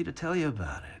possibility to tell you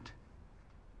about it.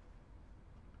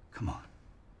 Come on.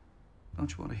 Don't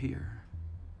you want to hear?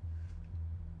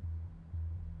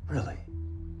 Really?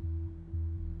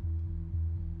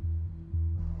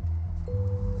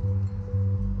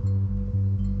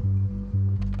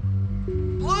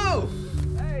 Blue!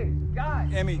 Hey, guy.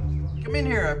 Emmy. Come in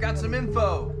here. I've got some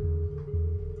info.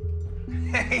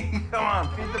 Hey, come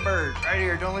on. Feed the bird. Right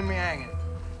here. Don't leave me hanging.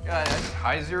 God, that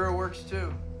high zero works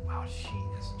too. Wow, she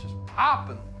is just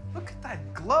popping. Look at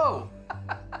that glow.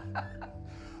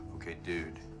 Okay,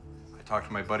 dude. I talked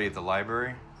to my buddy at the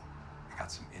library. I got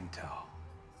some intel.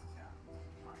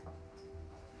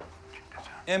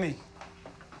 Emmy,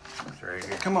 It's right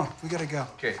here. Come on, we gotta go.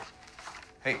 Okay.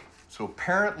 Hey, so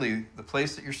apparently the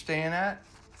place that you're staying at,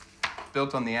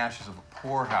 built on the ashes of a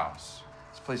poorhouse.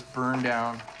 This place burned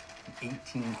down in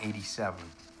 1887.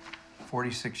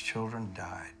 46 children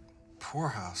died.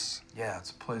 Poorhouse? Yeah,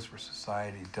 it's a place where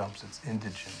society dumps its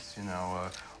indigents, you know,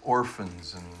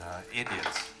 orphans and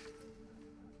idiots.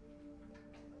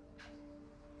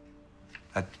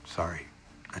 Sorry,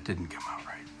 that didn't come out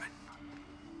right.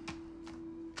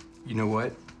 You know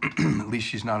what? At least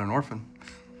she's not an orphan.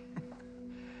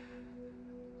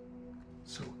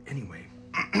 So anyway,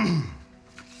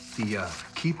 the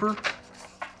keeper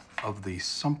of the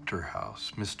Sumter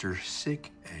house, Mr.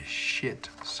 Sick as Shit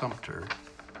Sumter,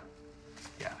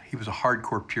 yeah, he was a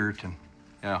hardcore Puritan.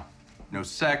 Yeah, no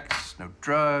sex, no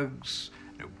drugs,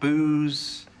 no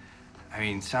booze. I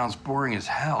mean, sounds boring as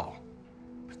hell.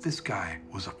 But this guy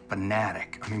was a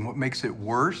fanatic. I mean, what makes it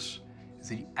worse is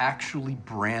that he actually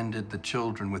branded the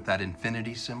children with that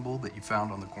infinity symbol that you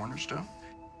found on the cornerstone.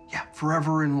 Yeah,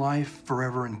 forever in life,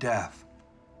 forever in death.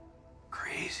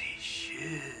 Crazy shiz.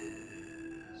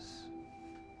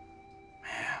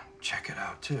 Man, check it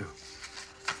out, too.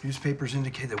 Newspapers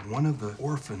indicate that one of the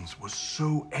orphans was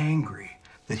so angry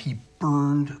that he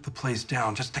burned the place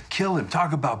down just to kill him.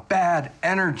 Talk about bad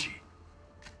energy.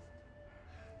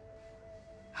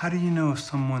 How do you know if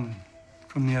someone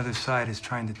from the other side is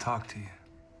trying to talk to you?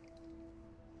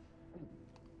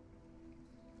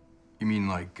 You mean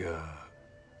like,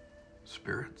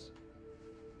 spirits?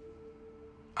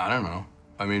 I don't know.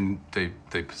 I mean, they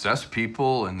possess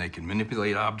people and they can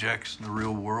manipulate objects in the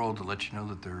real world to let you know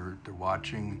that they're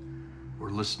watching or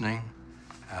listening.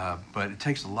 But it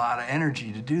takes a lot of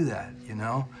energy to do that, you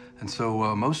know? And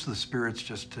so most of the spirits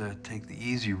just take the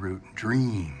easy route,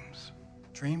 dreams.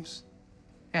 Dreams?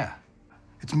 Yeah.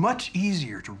 It's much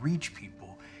easier to reach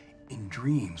people in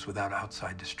dreams without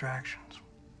outside distractions.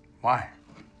 Why?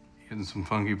 You getting some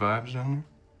funky vibes down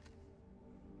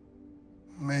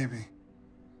there? Maybe.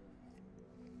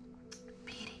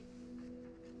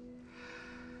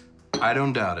 I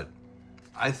don't doubt it.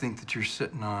 I think that you're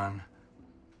sitting on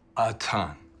a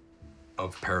ton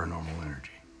of paranormal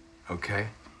energy, okay?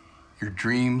 Your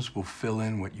dreams will fill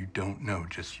in what you don't know.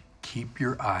 Just keep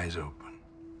your eyes open,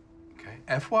 okay?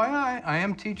 FYI, I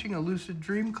am teaching a lucid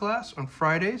dream class on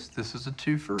Fridays. This is a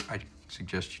twofer. I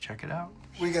suggest you check it out.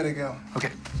 We gotta go.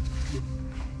 Okay.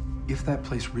 If that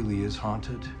place really is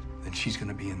haunted, then she's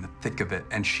gonna be in the thick of it.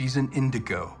 And she's an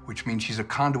indigo, which means she's a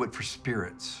conduit for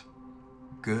spirits.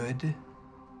 Good and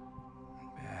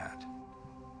bad.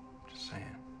 Just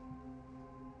saying.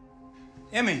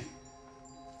 Emmy.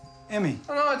 Emmy.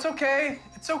 Oh, no, it's okay.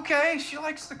 It's okay. She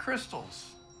likes the crystals.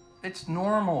 It's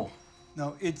normal.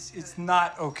 No, it's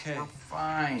not okay. We're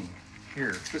fine.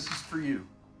 Here, this is for you.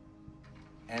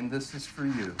 And this is for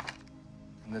you.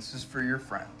 And this is for your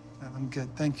friend. I'm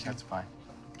good, thank you. That's fine.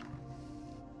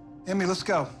 Emmy, let's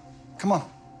go. Come on.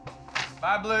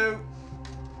 Bye, Blue.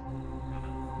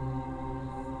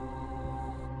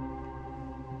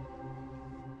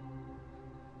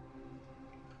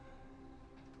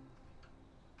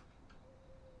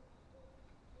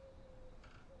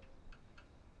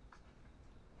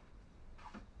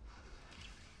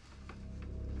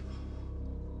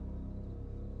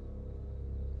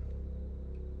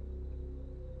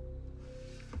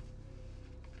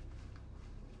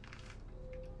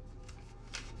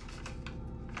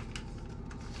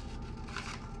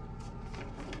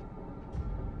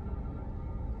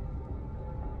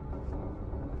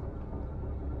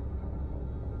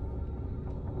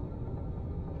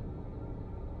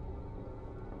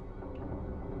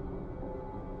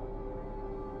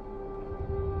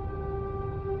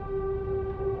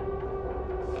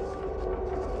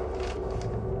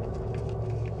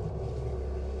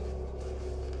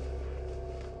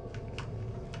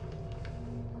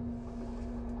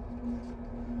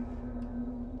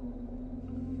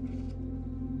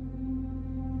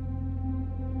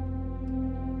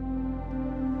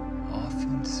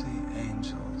 Often see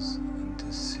angels and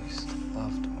deceased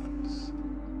loved ones.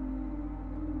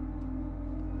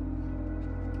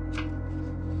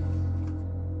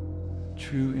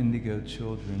 True indigo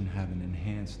children have an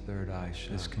enhanced third eye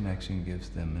shot. This connection gives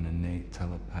them an innate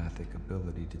telepathic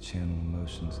ability to channel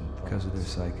emotions and thoughts. Because of their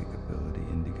psychic ability,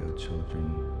 indigo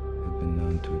children have been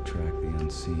known to attract the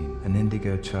unseen. An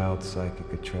indigo child's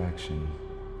psychic attraction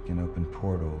can open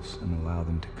portals and allow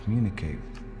them to communicate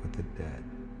with the dead.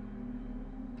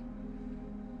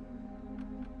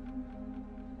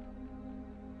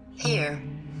 Here.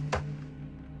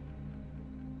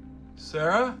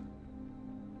 Sarah?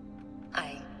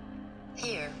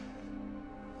 Here.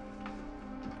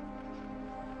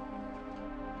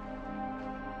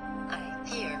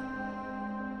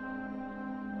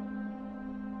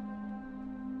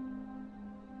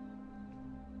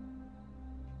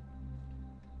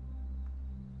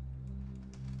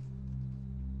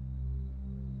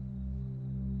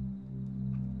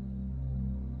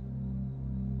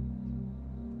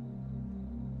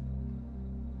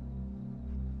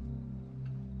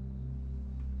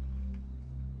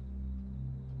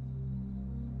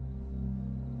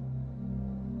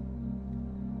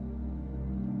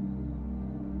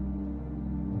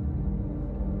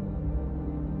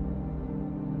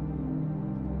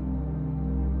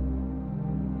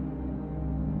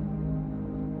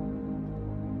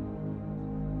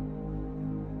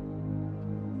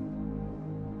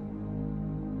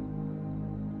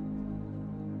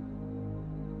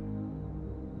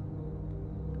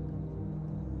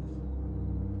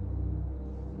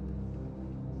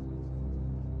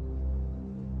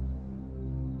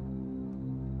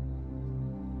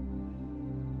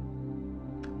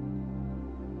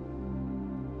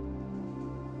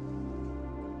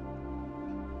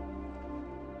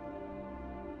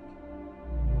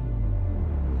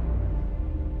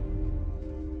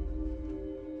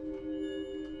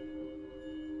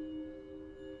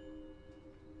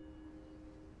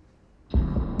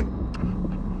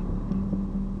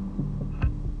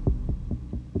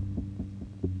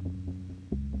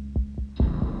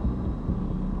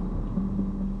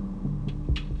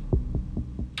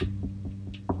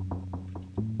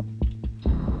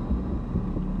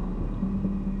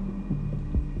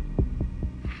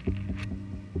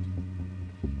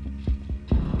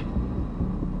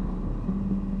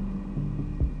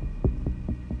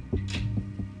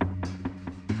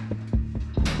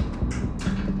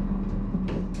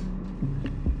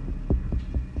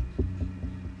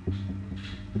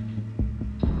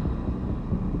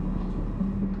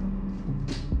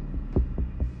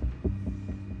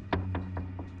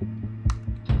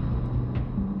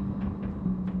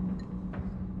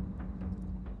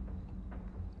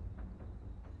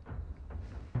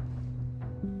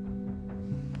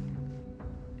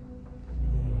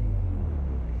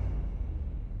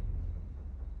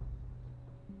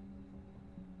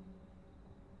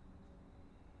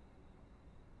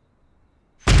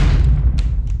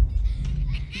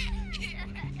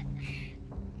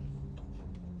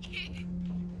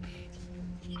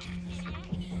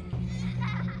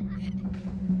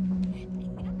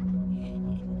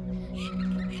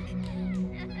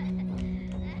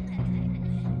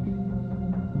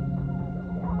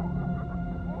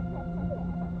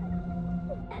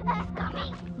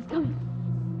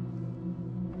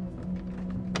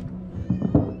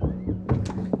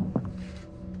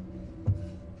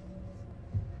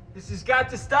 has got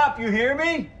to stop, you hear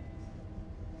me?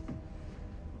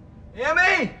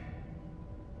 Emmy!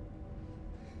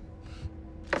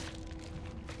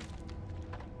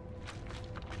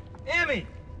 Emmy!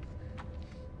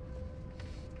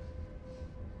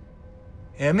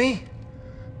 Emmy?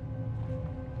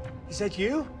 Is that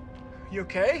you? You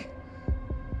okay?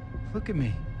 Look at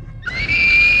me.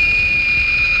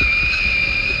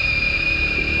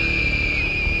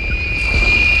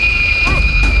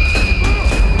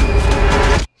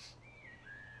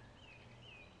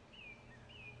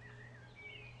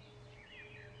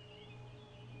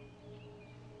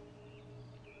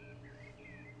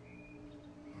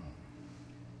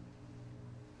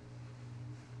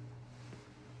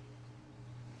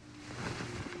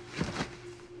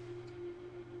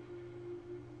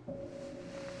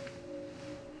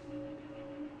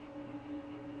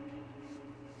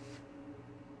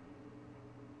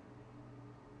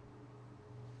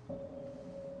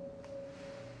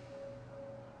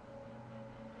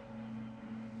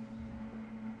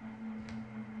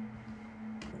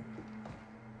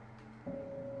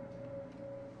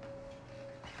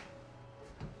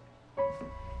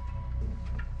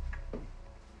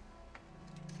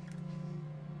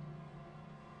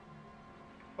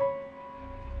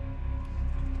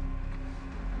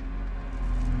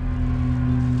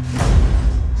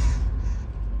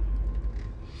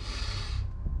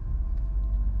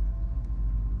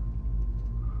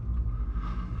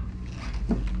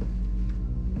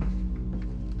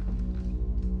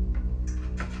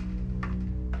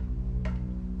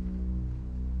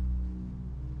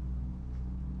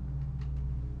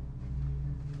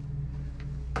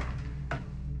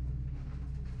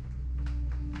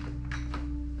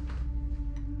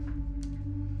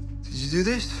 Did you do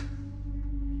this?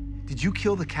 Did you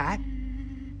kill the cat?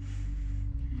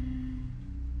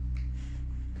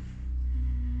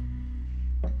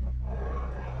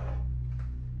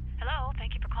 Hello,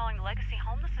 thank you for calling the Legacy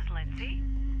Home. This is Lindsay.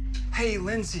 Hey,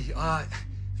 Lindsay,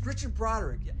 it's Richard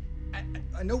Broderick.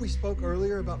 I know we spoke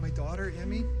earlier about my daughter,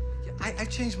 Emmy. Yeah, I've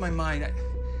changed my mind.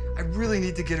 I really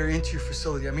need to get her into your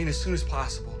facility. I mean, as soon as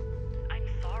possible. I'm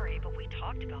sorry, but we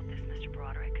talked about this, Mr.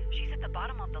 Broderick. She's at the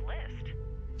bottom of the list.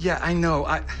 Yeah, I know.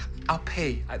 I'll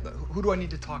pay. Who do I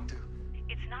need to talk to?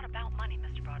 It's not about money,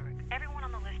 Mr. Broderick. Everyone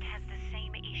on the list has the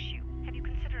same issue. Have you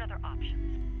considered other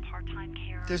options? Part-time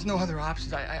care? There's no other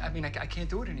options. I mean, I can't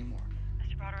do it anymore.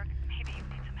 Mr. Broderick, maybe you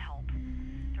need some help.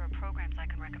 There are programs I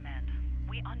can recommend.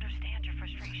 We understand your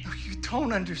frustration. No, you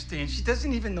don't understand. She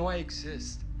doesn't even know I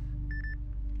exist.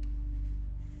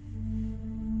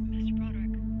 Mr.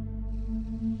 Broderick?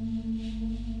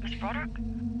 Mr. Broderick?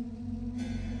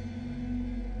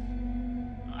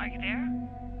 Are you there?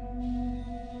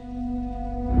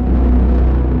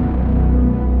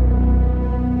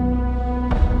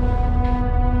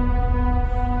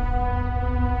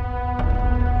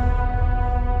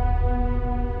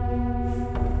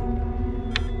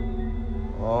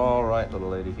 All right, little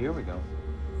lady, here we go.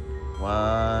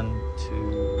 1,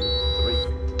 2,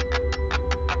 3.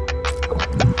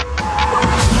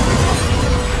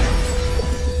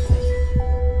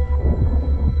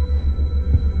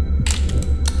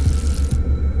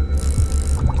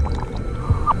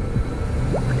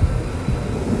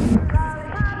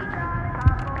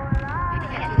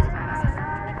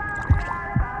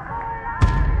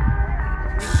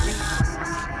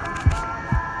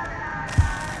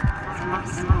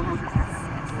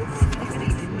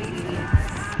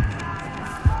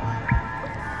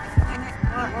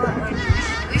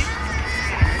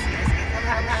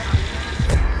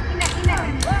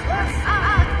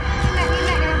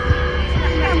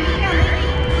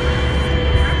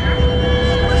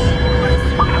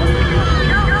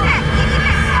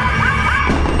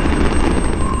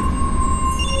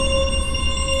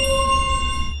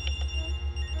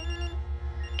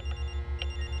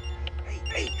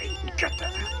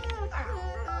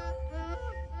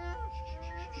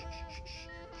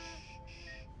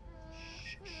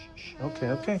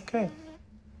 Okay.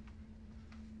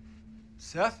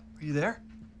 Seth, are you there?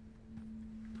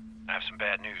 I have some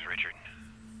bad news, Richard.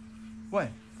 What?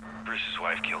 Bruce's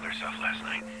wife killed herself last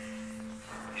night.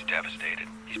 He's devastated.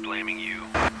 He's blaming you.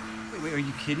 Wait, are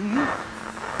you kidding me?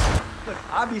 Look,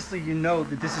 obviously you know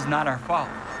that this is not our fault.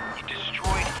 You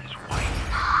destroyed his wife.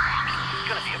 It's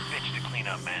gonna be a bitch to clean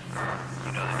up, man.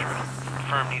 You know the drill. The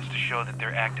firm needs to show that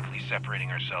they're actively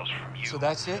separating ourselves from you. So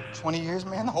that's it? 20 years,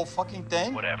 man? The whole fucking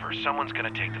thing? Whatever. Someone's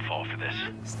gonna take the fall for this.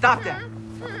 Stop that!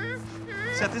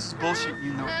 Seth, this is bullshit,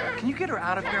 you know. Can you get her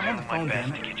out of here? I'm on the phone, My damn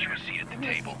best it. to get you a seat at the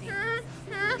table.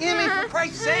 Emmy, for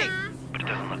Christ's sake! But it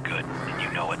doesn't look good, and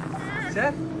you know it.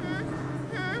 Seth?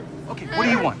 Okay, what do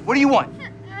you want? What do you want?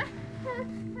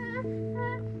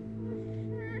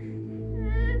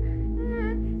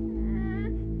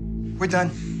 We're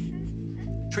done.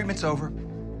 Treatment's over.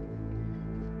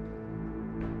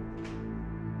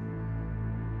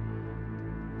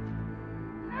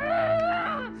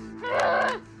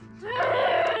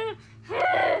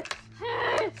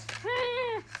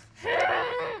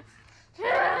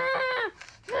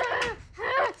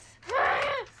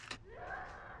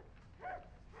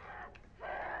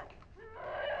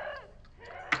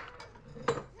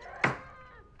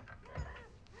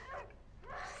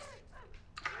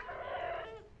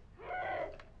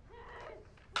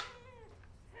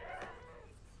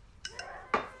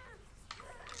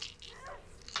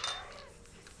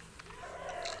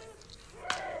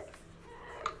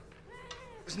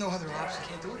 There's no other option.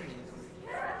 Can't do it anymore.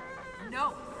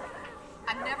 No.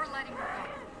 I'm never letting her go.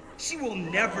 She will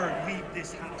never leave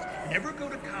this house, never go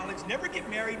to college, never get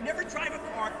married, never drive a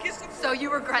car, kiss a... So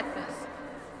you regret this?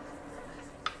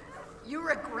 You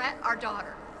regret our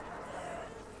daughter?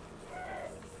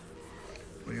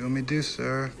 What do you want me to do,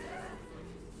 Sarah?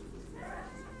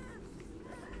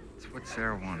 It's what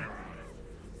Sarah wanted.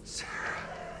 Sarah,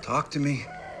 talk to me.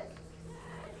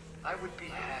 I would be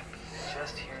happy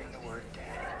just hearing the word daddy.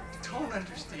 Don't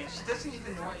understand. She doesn't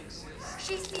even know I exist.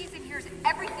 She sees and hears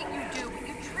everything you do, but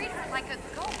you treat her like a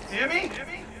ghost. Emmy?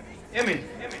 Emmy?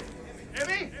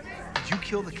 Emmy? Did you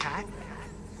kill the cat?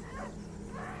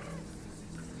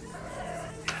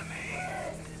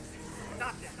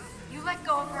 Stop that. You let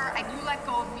go of her, and you let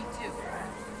go of me, too.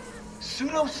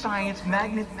 Pseudoscience,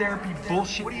 magnet therapy,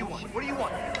 bullshit. What do you want? What do you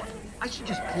want? I should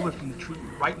just pull her from the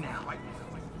treatment right now.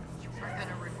 You are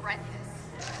gonna regret this.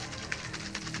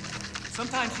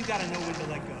 Sometimes you gotta know when to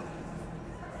let go.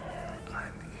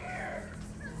 I'm here.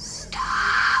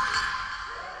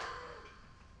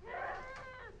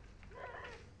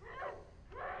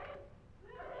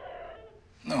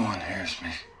 No one hears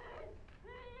me.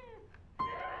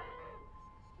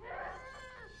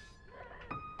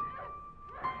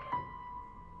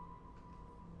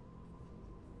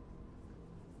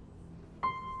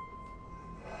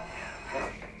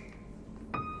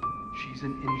 She's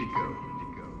an indigo.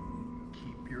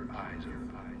 Keep your eyes open.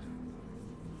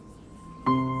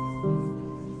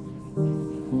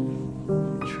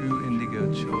 True indigo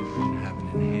children have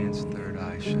an enhanced third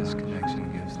eye. This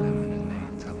connection gives them an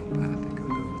innate telepathic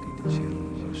ability to channel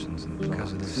emotions, and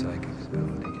because of their psychic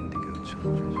ability, indigo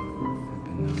children have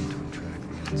been known to attract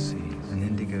the unseen. An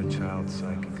indigo child's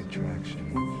psychic attraction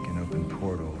can open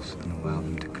portals and allow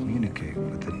them to communicate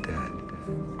with the dead.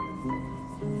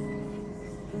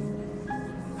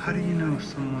 How do you know if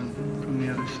someone from the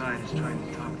other side is trying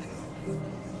to talk to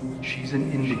you? She's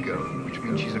an indigo, which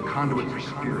means she's a conduit for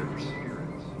spirits.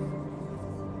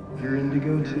 You're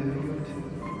indigo too.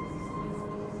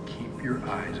 Keep your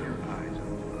eyes open.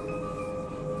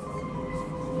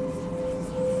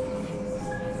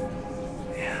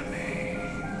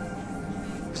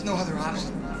 There's no other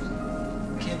option.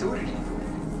 Can't do it anymore.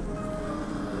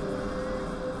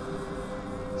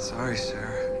 Sorry,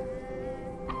 Sarah.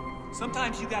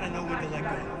 Sometimes you gotta know when to let go.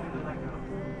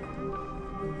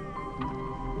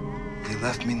 You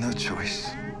left me no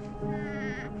choice.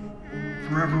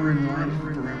 Forever in life,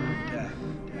 forever in death.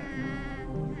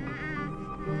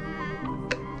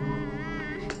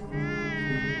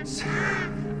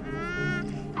 Sarah.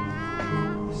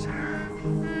 Sarah.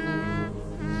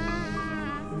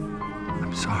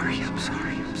 I'm sorry.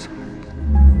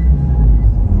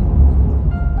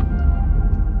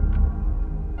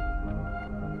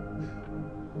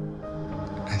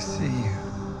 I see you.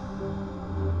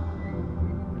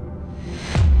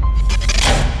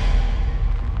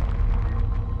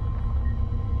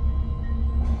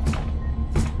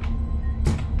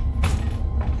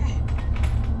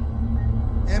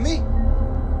 Emmy?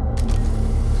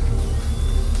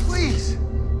 Please.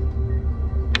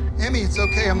 Emmy, it's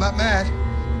okay. I'm not mad.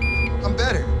 I'm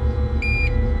better.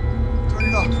 Turn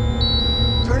it off.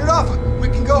 Turn it off. We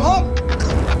can go home.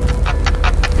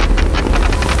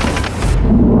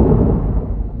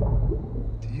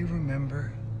 Do you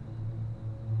remember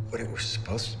what it was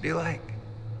supposed to be like?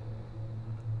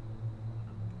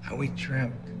 How we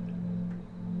dreamt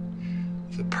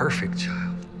of the perfect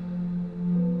child.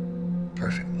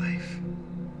 Perfect life.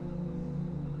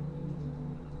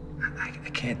 I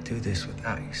can't do this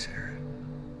without you, Sarah.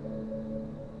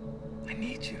 I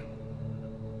need you.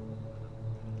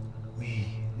 We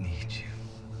need you.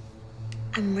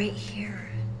 I'm right here.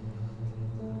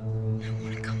 I don't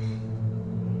want to come home.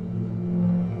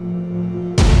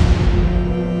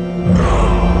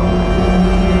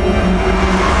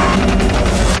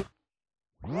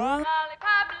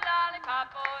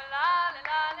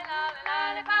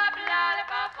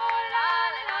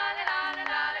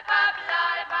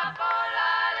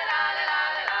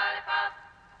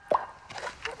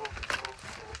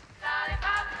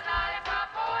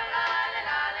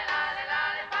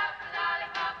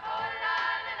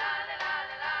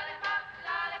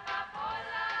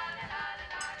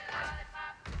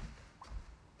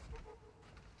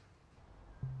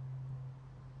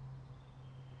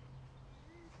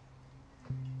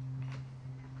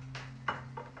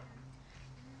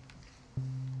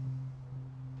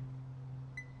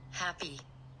 Happy.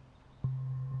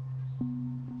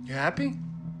 You happy?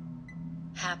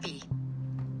 Happy.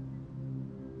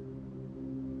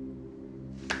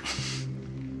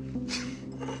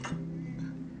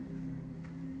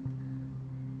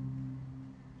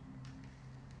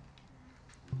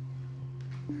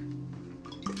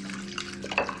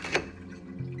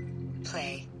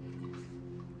 Play.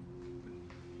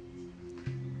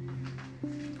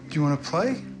 Do you want to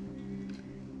play?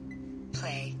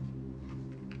 Play.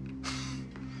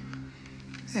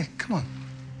 Hey, come on.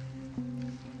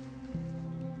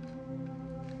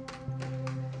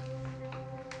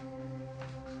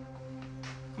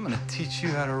 I'm gonna teach you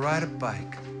how to ride a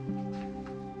bike.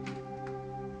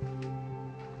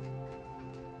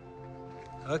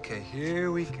 Okay,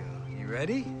 here we go. You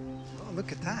ready? Oh,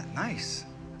 look at that. Nice.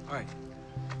 All right.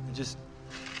 And just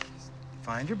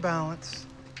find your balance.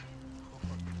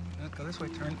 Go this way.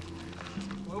 Turn.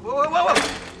 Whoa, whoa, whoa, whoa,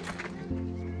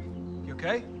 whoa! You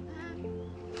okay?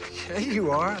 Yeah,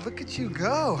 you are. Look at you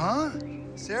go, huh?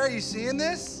 Sarah, you seeing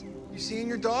this? You seeing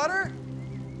your daughter?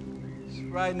 She's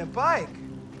riding a bike.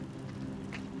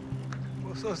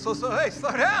 Well, so, hey,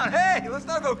 slow down. Hey, let's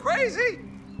not go crazy.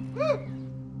 Woo!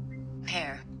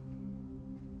 Hair.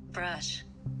 Brush.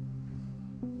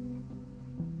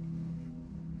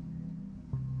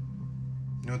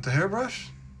 You want the hairbrush?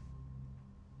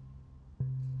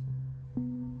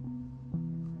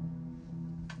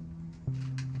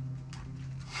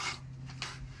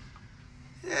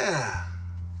 Yeah,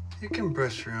 you can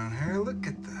brush your own hair. Look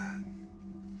at that.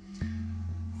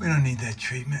 We don't need that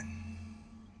treatment.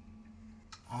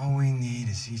 All we need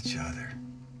is each other.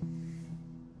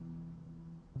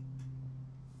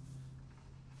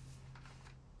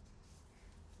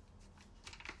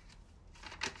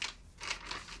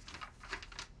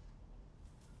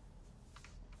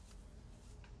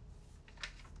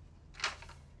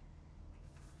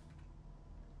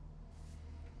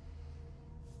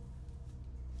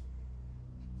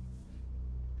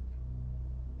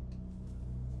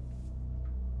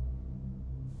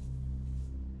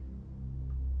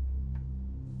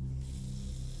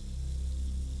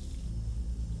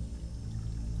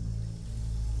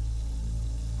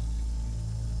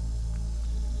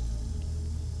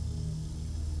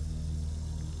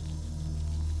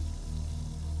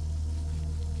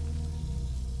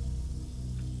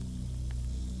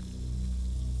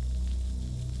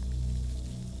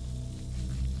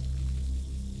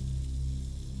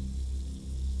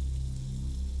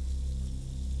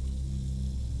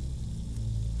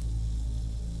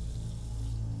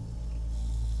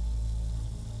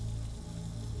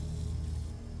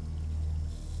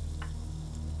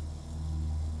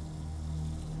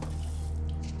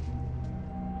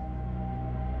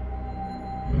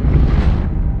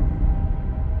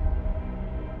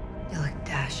 You look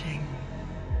dashing.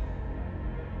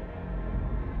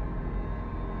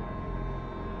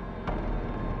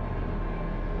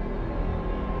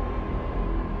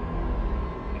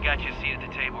 We got you a seat at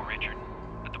the table, Richard.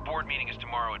 But the board meeting is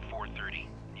tomorrow at 4:30.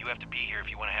 You have to be here if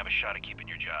you want to have a shot at keeping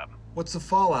your job. What's the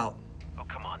fallout? Oh,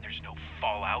 come on, there's no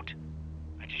fallout.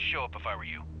 I'd just show up if I were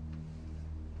you.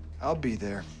 I'll be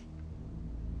there.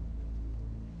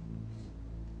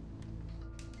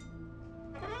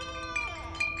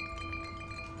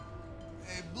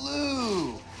 Hey,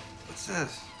 Blue! What's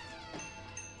this?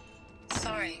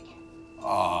 Sorry.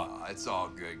 Oh, it's all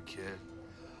good, kid.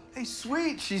 Hey,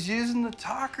 sweet, she's using the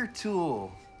talker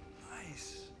tool.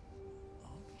 Nice.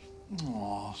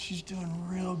 Oh, she's doing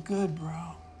real good,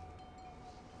 bro.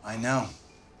 I know.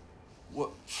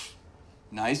 What?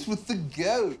 Nice with the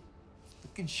goat.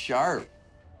 Looking sharp.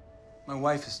 My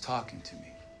wife is talking to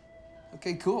me.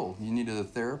 Okay, cool. You needed a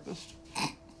therapist?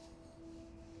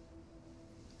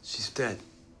 She's dead.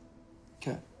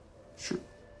 Okay, sure.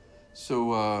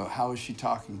 So, how is she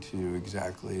talking to you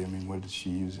exactly? I mean, what is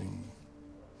she using?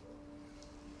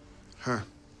 Her.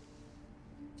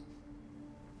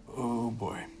 Oh,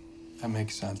 boy. That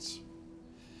makes sense.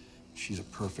 She's a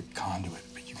perfect conduit,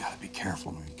 but you gotta be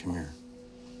careful, man. Come here.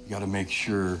 You gotta make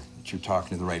sure that you're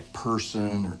talking to the right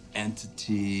person or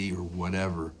entity or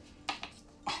whatever.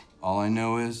 All I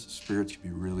know is spirits can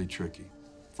be really tricky.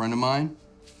 A friend of mine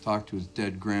talked to his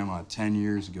dead grandma 10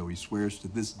 years ago. He swears to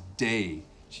this day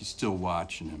she's still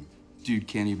watching him. Dude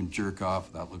can't even jerk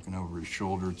off without looking over his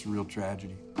shoulder. It's a real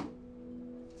tragedy.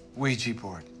 Ouija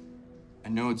board. I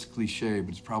know it's cliche,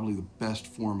 but it's probably the best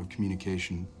form of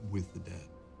communication with the dead.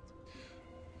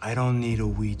 I don't need a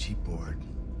Ouija board.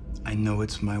 I know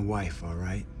it's my wife, all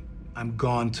right? I'm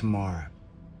gone tomorrow.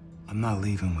 I'm not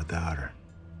leaving without her.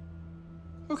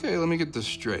 Okay, let me get this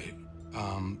straight.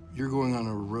 You're going on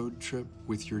a road trip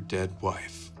with your dead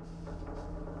wife.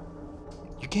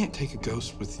 You can't take a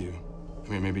ghost with you. I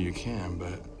mean, maybe you can,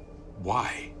 but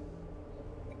why?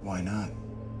 Why not?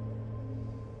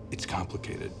 It's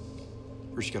complicated.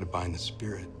 First, you gotta bind the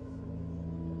spirit.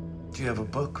 Do you have a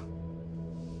book?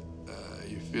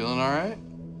 You feeling all right?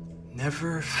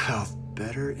 Never felt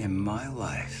better in my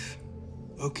life.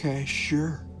 Okay,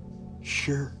 sure.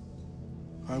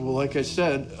 All right, well, like I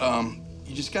said,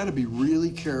 you just gotta be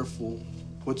really careful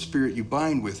what spirit you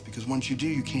bind with, because once you do,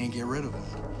 you can't get rid of them.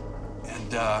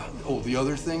 And, the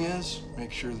other thing is,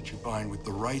 make sure that you bind with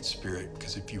the right spirit,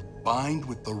 because if you bind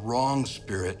with the wrong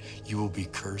spirit, you will be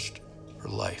cursed for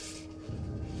life.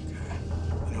 Okay?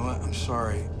 You know what? I'm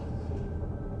sorry.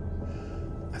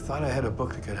 I thought I had a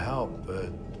book that could help, but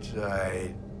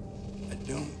I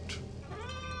don't.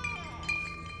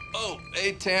 Oh,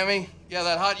 hey, Tammy. Yeah,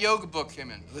 that hot yoga book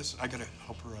came in. Listen, I gotta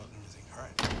help her out and everything. All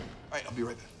right, I'll be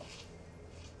right back.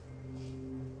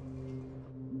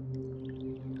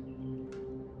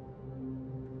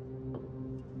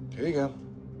 Here you go.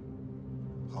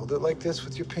 Hold it like this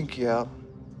with your pinky out.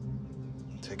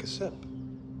 And take a sip.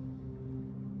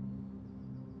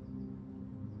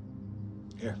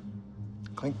 Here.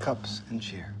 Clink cups and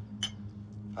cheer.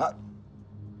 Ah.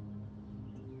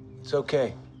 It's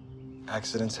okay.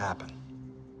 Accidents happen.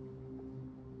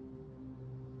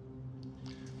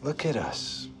 Look at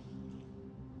us.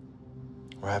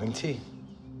 We're having tea.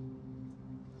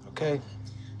 Okay.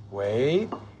 Wait.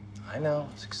 I know,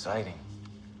 it's exciting.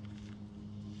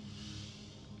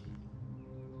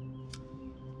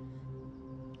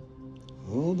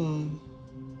 Hold on.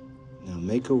 Now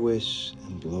make a wish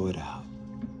and blow it out.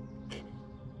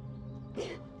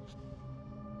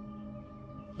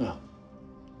 Well,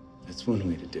 that's one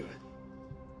way to do it.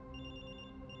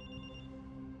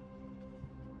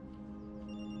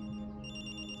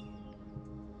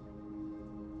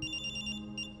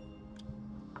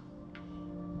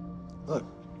 Look.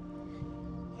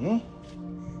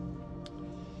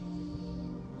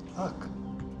 Look.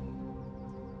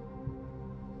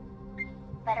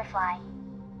 Butterfly.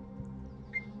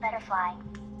 Butterfly.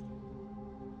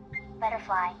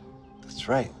 Butterfly. That's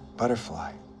right,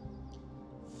 butterfly.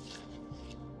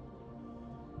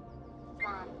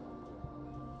 Mom.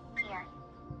 Here.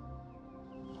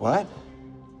 What?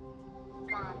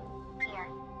 Mom. Here.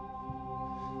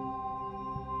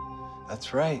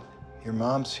 That's right. Your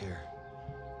mom's here.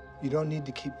 You don't need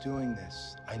to keep doing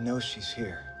this. I know she's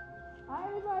here. Hi,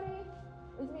 everybody.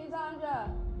 It's me,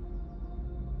 Sandra.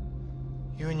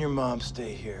 You and your mom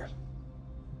stay here.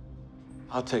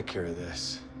 I'll take care of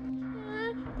this.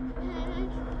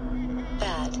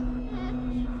 Dad.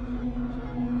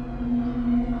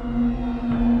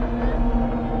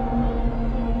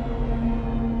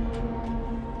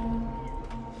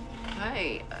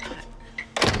 Hi.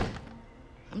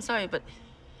 I'm sorry, but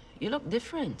you look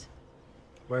different.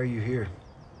 Why are you here?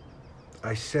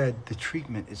 I said the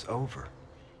treatment is over.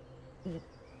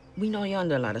 We know you're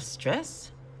under a lot of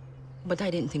stress, but I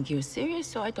didn't think you were serious,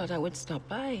 so I thought I would stop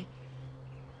by.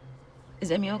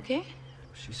 Is Emmy okay?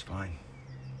 She's fine.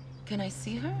 Can I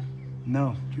see her?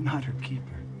 No, you're not her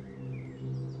keeper.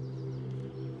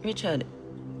 Richard,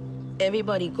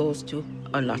 everybody goes through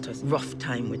a lot of rough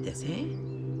time with this, eh?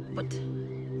 But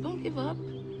don't give up.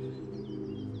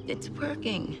 It's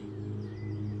working.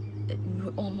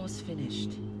 We're almost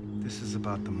finished. This is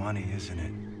about the money, isn't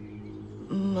it?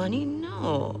 Money?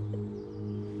 No.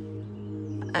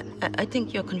 I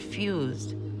think you're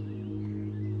confused.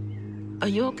 Are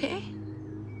you okay?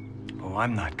 Oh,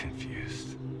 I'm not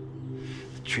confused.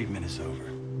 The treatment is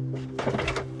over.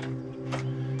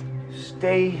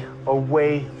 Stay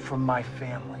away from my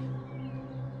family.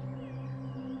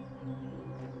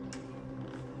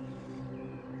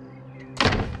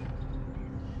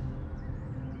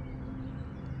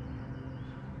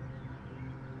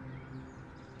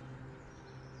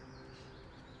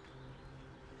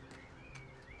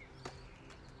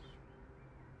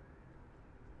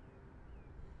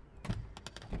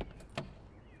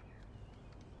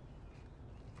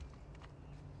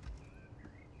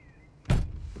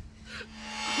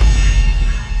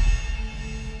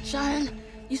 Sharon,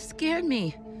 you scared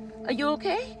me. Are you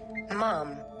okay?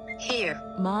 Mom, here.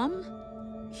 Mom?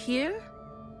 Here?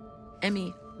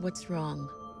 Emmy, what's wrong?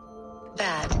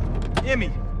 Dad. Emmy,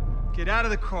 get out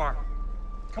of the car.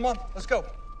 Come on, let's go.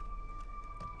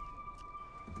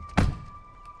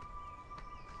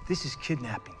 This is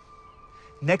kidnapping.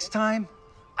 Next time,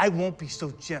 I won't be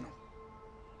so gentle.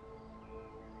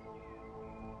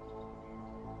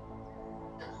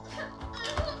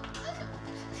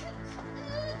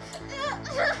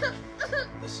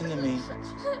 Listen to me.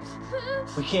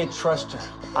 We can't trust her.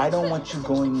 I don't want you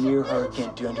going near her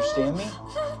again. Do you understand me?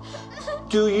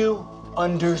 Do you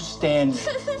understand me?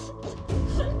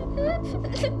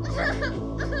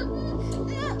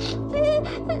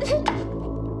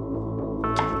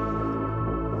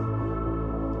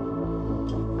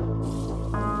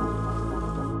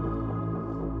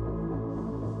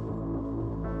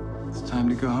 It's time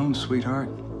to go home, sweetheart.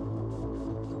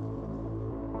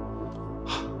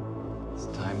 It's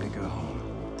time to go home.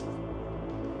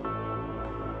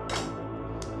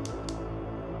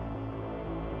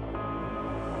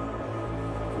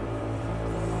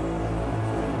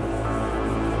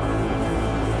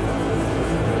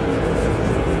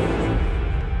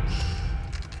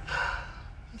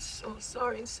 I'm so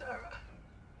sorry, Sarah.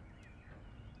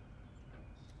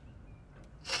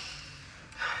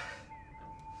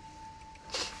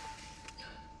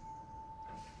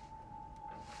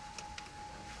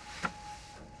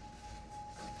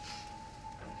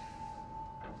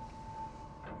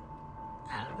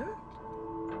 Albert?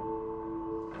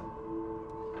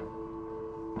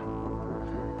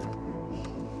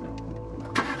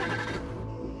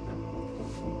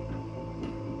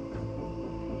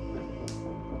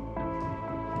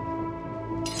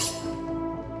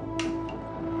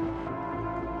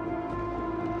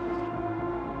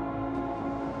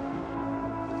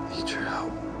 I need your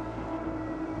help.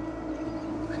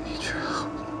 I need your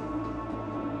help.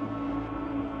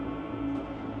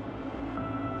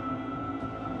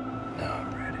 Now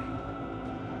I'm ready.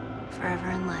 Forever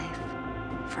in life,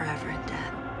 forever in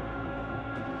death.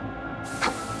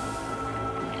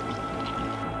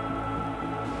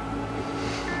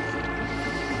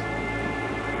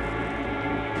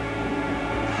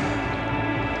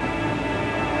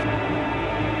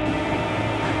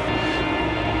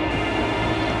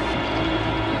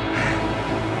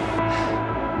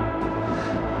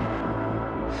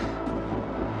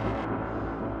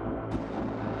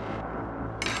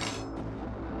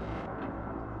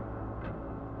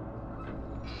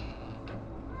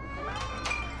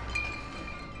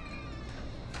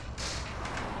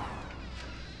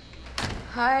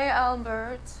 Hi,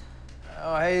 Albert.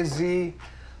 Oh, hey, Z.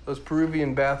 Those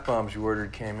Peruvian bath bombs you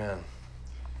ordered came in.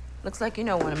 Looks like you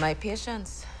know one of my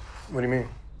patients. What do you mean?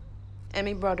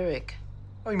 Emmy Broderick.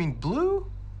 Oh, you mean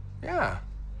Blue? Yeah.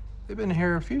 They've been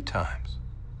here a few times.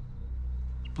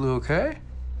 Is Blue okay?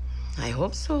 I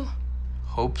hope so.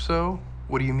 Hope so?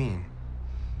 What do you mean?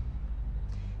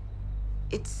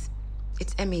 It's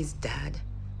Emmy's dad.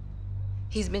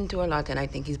 He's been through a lot, and I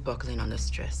think he's buckling under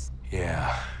stress.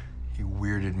 Yeah. He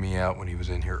weirded me out when he was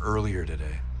in here earlier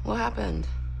today. What happened?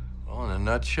 Well, in a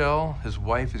nutshell, his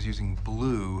wife is using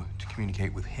Blue to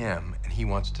communicate with him, and he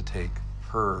wants to take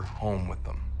her home with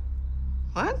them.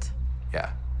 What?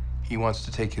 Yeah. He wants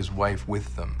to take his wife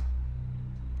with them.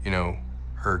 You know,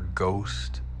 her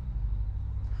ghost.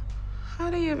 How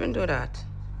do you even do that?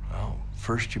 Well,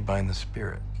 first you bind the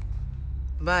spirit.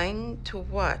 Bind to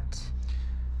what?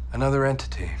 Another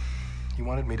entity. He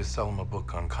wanted me to sell him a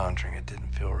book on conjuring. It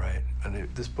didn't feel right.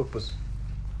 And this book was...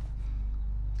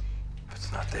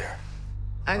 It's not there.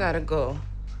 I gotta go.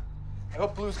 I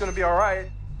hope Blue's gonna be all right.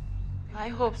 I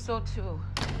hope so, too.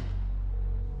 This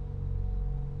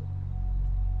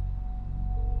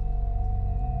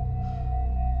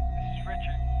is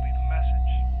Richard. Leave a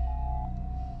message.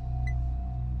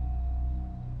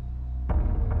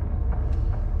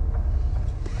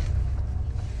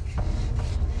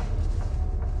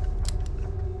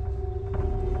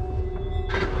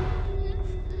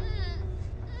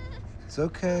 It's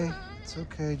okay. It's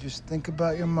okay. Just think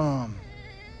about your mom.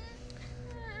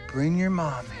 Bring your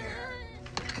mom here.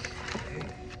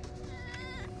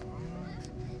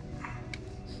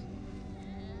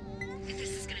 If this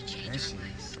is gonna change our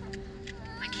lives,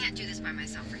 I can't do this by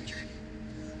myself, Richard.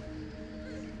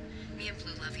 Me and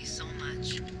Blue love you so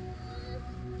much.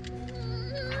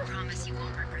 I promise you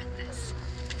won't regret this.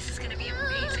 This is gonna be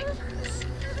amazing for us.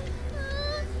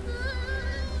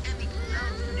 Emmy,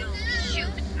 no,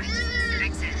 shoot. I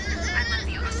said, I love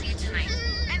you. I'll see you tonight.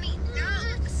 Emmy, no,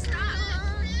 stop.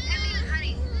 Emmy,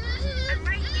 honey.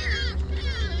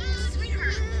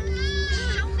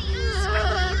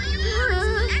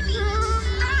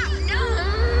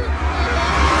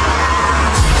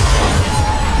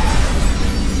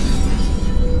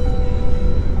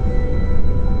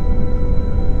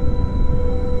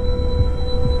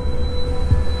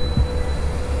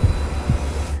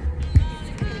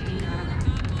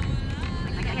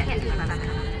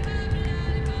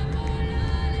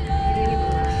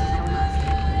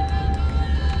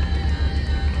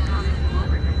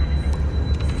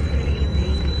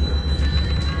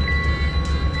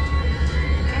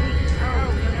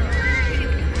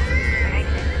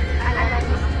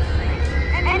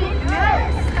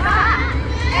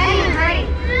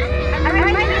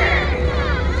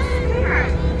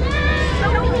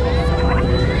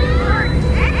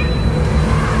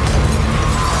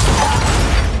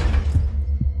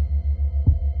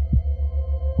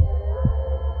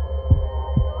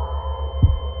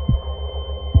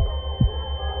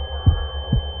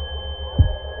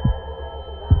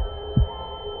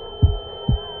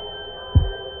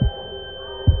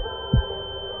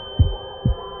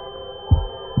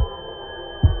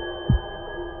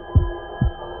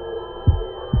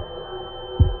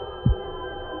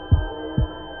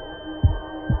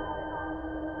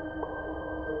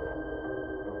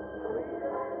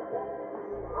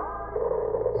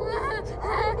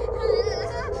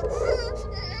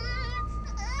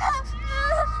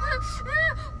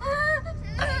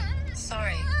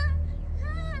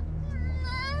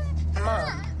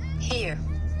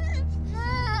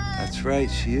 That's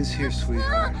right, she is here,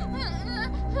 sweetheart.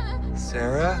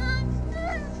 Sarah?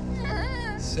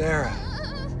 Sarah.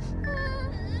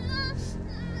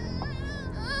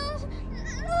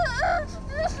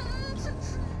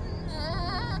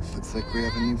 Looks like we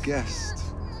have a new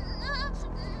guest.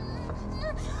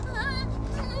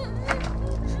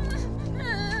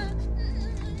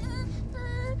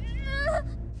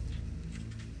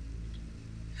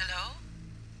 Hello?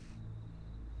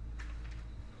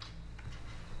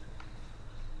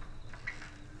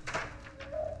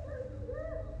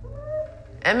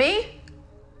 Emmy?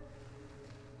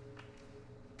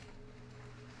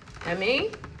 Emmy?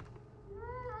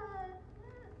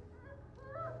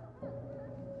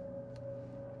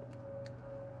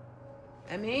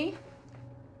 Emmy?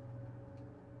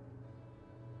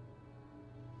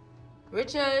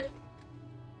 Richard?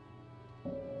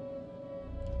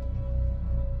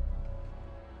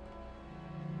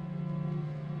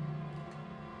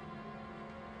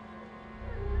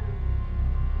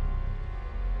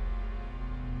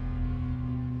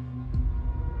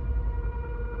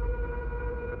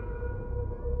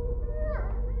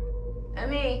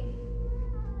 Emmy?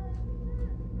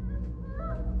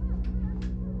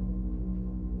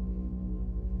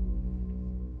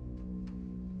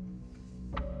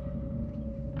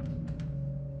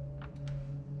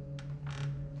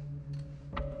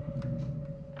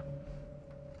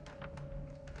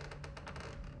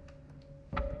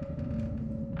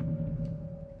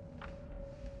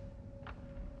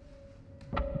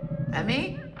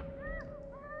 Emmy?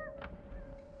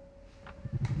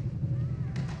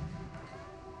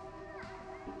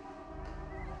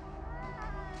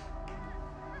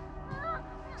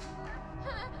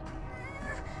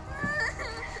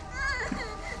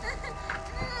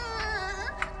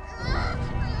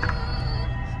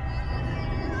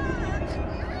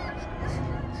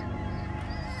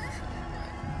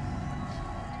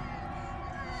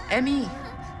 Emmy?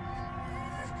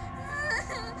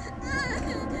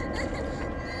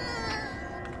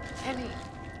 Emmy,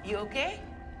 you okay?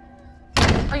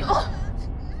 Are you... Oh!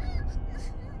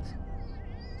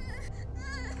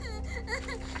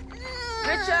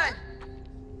 Richard!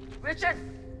 Richard!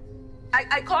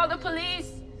 I called the police!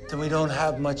 Then we don't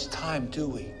have much time, do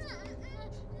we?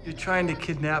 You're trying to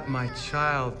kidnap my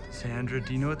child, Sandra.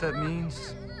 Do you know what that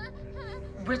means?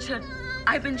 Richard,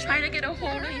 I've been trying to get a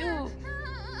hold of you.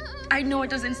 I know it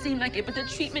doesn't seem like it, but the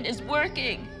treatment is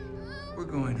working. We're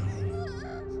going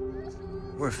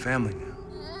home. We're a family now.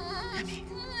 Emmy,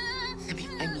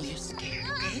 I know you're scared,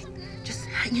 okay? Just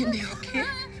hang in there, okay?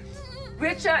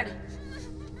 Richard!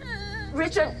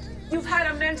 Richard, you've had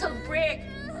a mental break.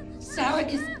 Sarah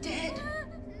is dead,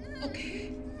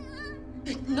 okay?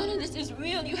 Like, none of this is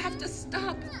real. You have to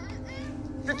stop.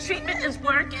 The treatment is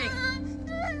working.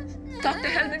 Dr.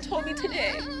 Hellman told me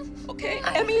today, okay?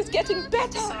 Emmy is getting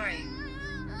better. Sorry.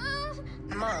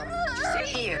 Mom,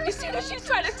 here. You see that she's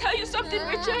trying to tell you something,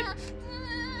 Richard?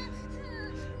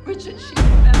 Richard, she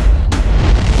remembers.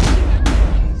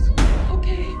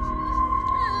 Okay?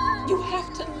 You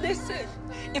have to listen.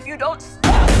 If you don't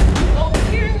stop, you won't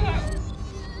hear her.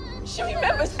 She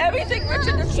remembers everything,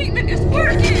 Richard. The treatment is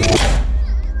working.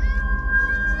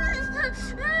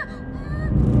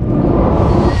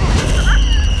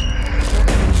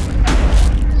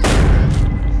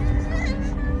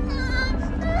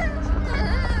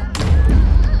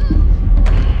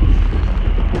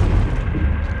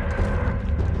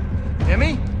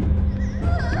 Emmy?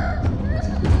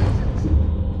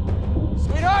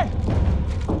 Sweetheart!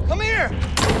 Come here!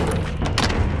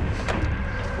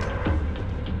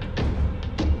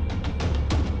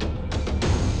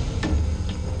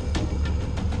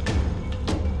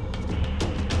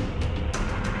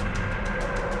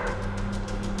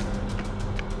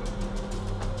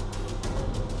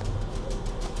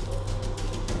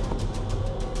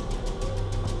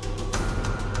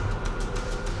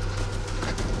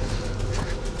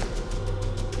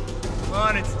 Come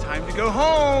on, it's time to go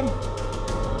home.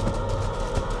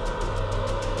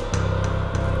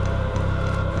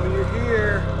 When you're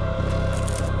here.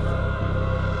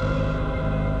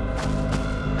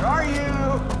 Where are you?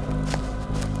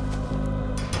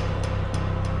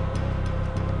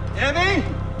 Emmy?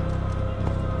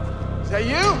 Is that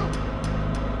you?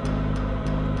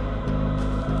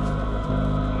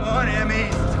 Come on, Emmy.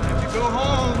 It's time to go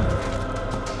home.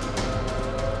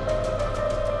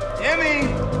 Emmy!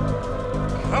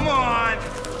 Come on!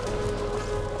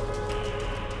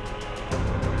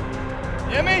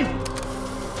 Emmy!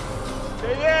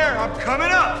 Stay there, I'm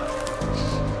coming up!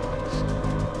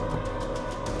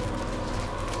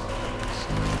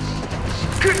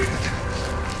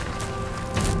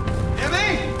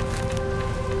 Emmy!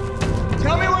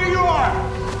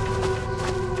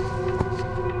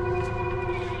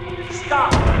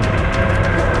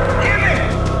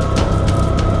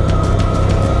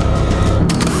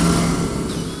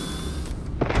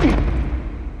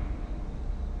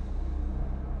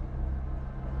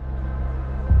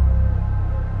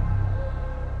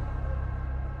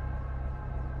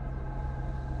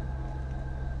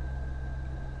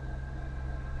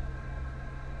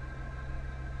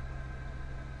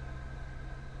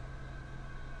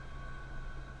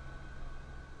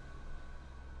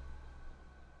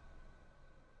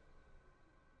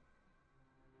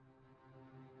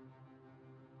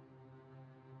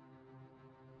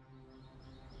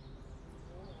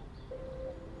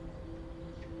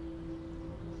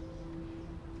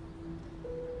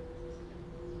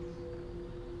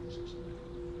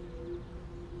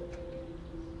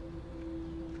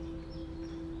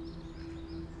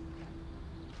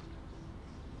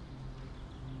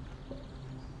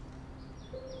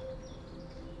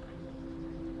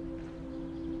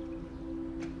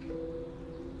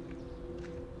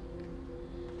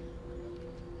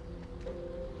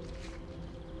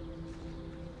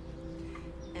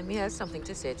 Emmy has something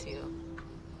to say to you.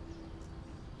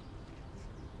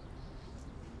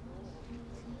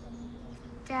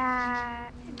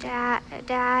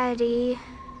 Daddy.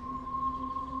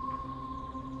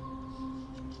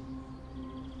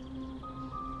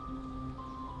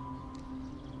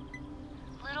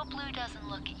 Little Blue doesn't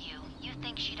look at you. You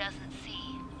think she doesn't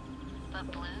see.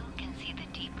 But Blue can see the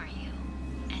deeper you.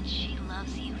 And she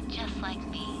loves you just like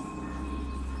me.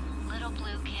 Little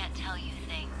Blue can't tell you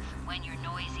things when you're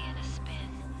noisy in a spin.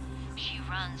 She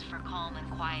runs for calm and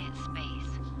quiet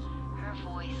space. Her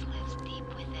voice lives deep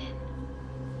within.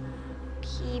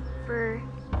 Keeper.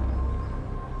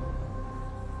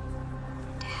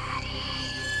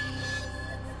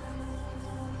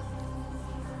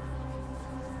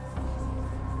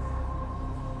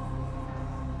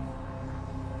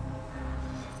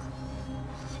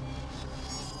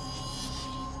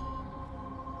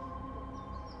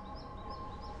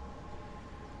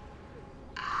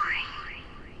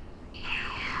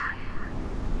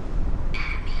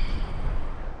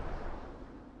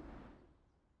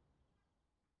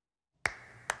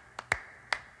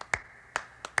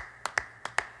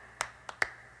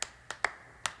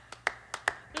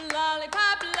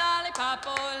 Lollipop, lollipop,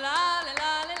 oh lolly,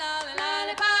 lolly, lolly,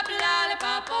 lollipop,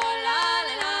 lollipop, oh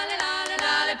lolly, lolly, lolly,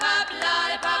 lollipop,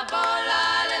 lollipop, oh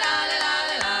lolly, lolly,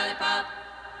 lolly, lollipop.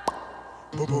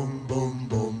 Boom, boom, boom,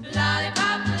 boom.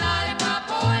 Lollipop, lollipop,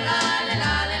 oh lolly,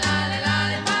 lolly, lolly,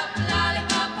 lollipop,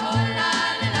 lollipop, oh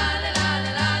lolly, lolly,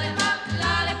 lolly, lollipop,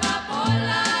 lollipop, oh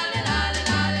lolly, lolly,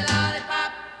 lolly,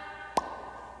 lollipop.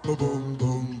 Boom, boom,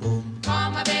 boom, boom.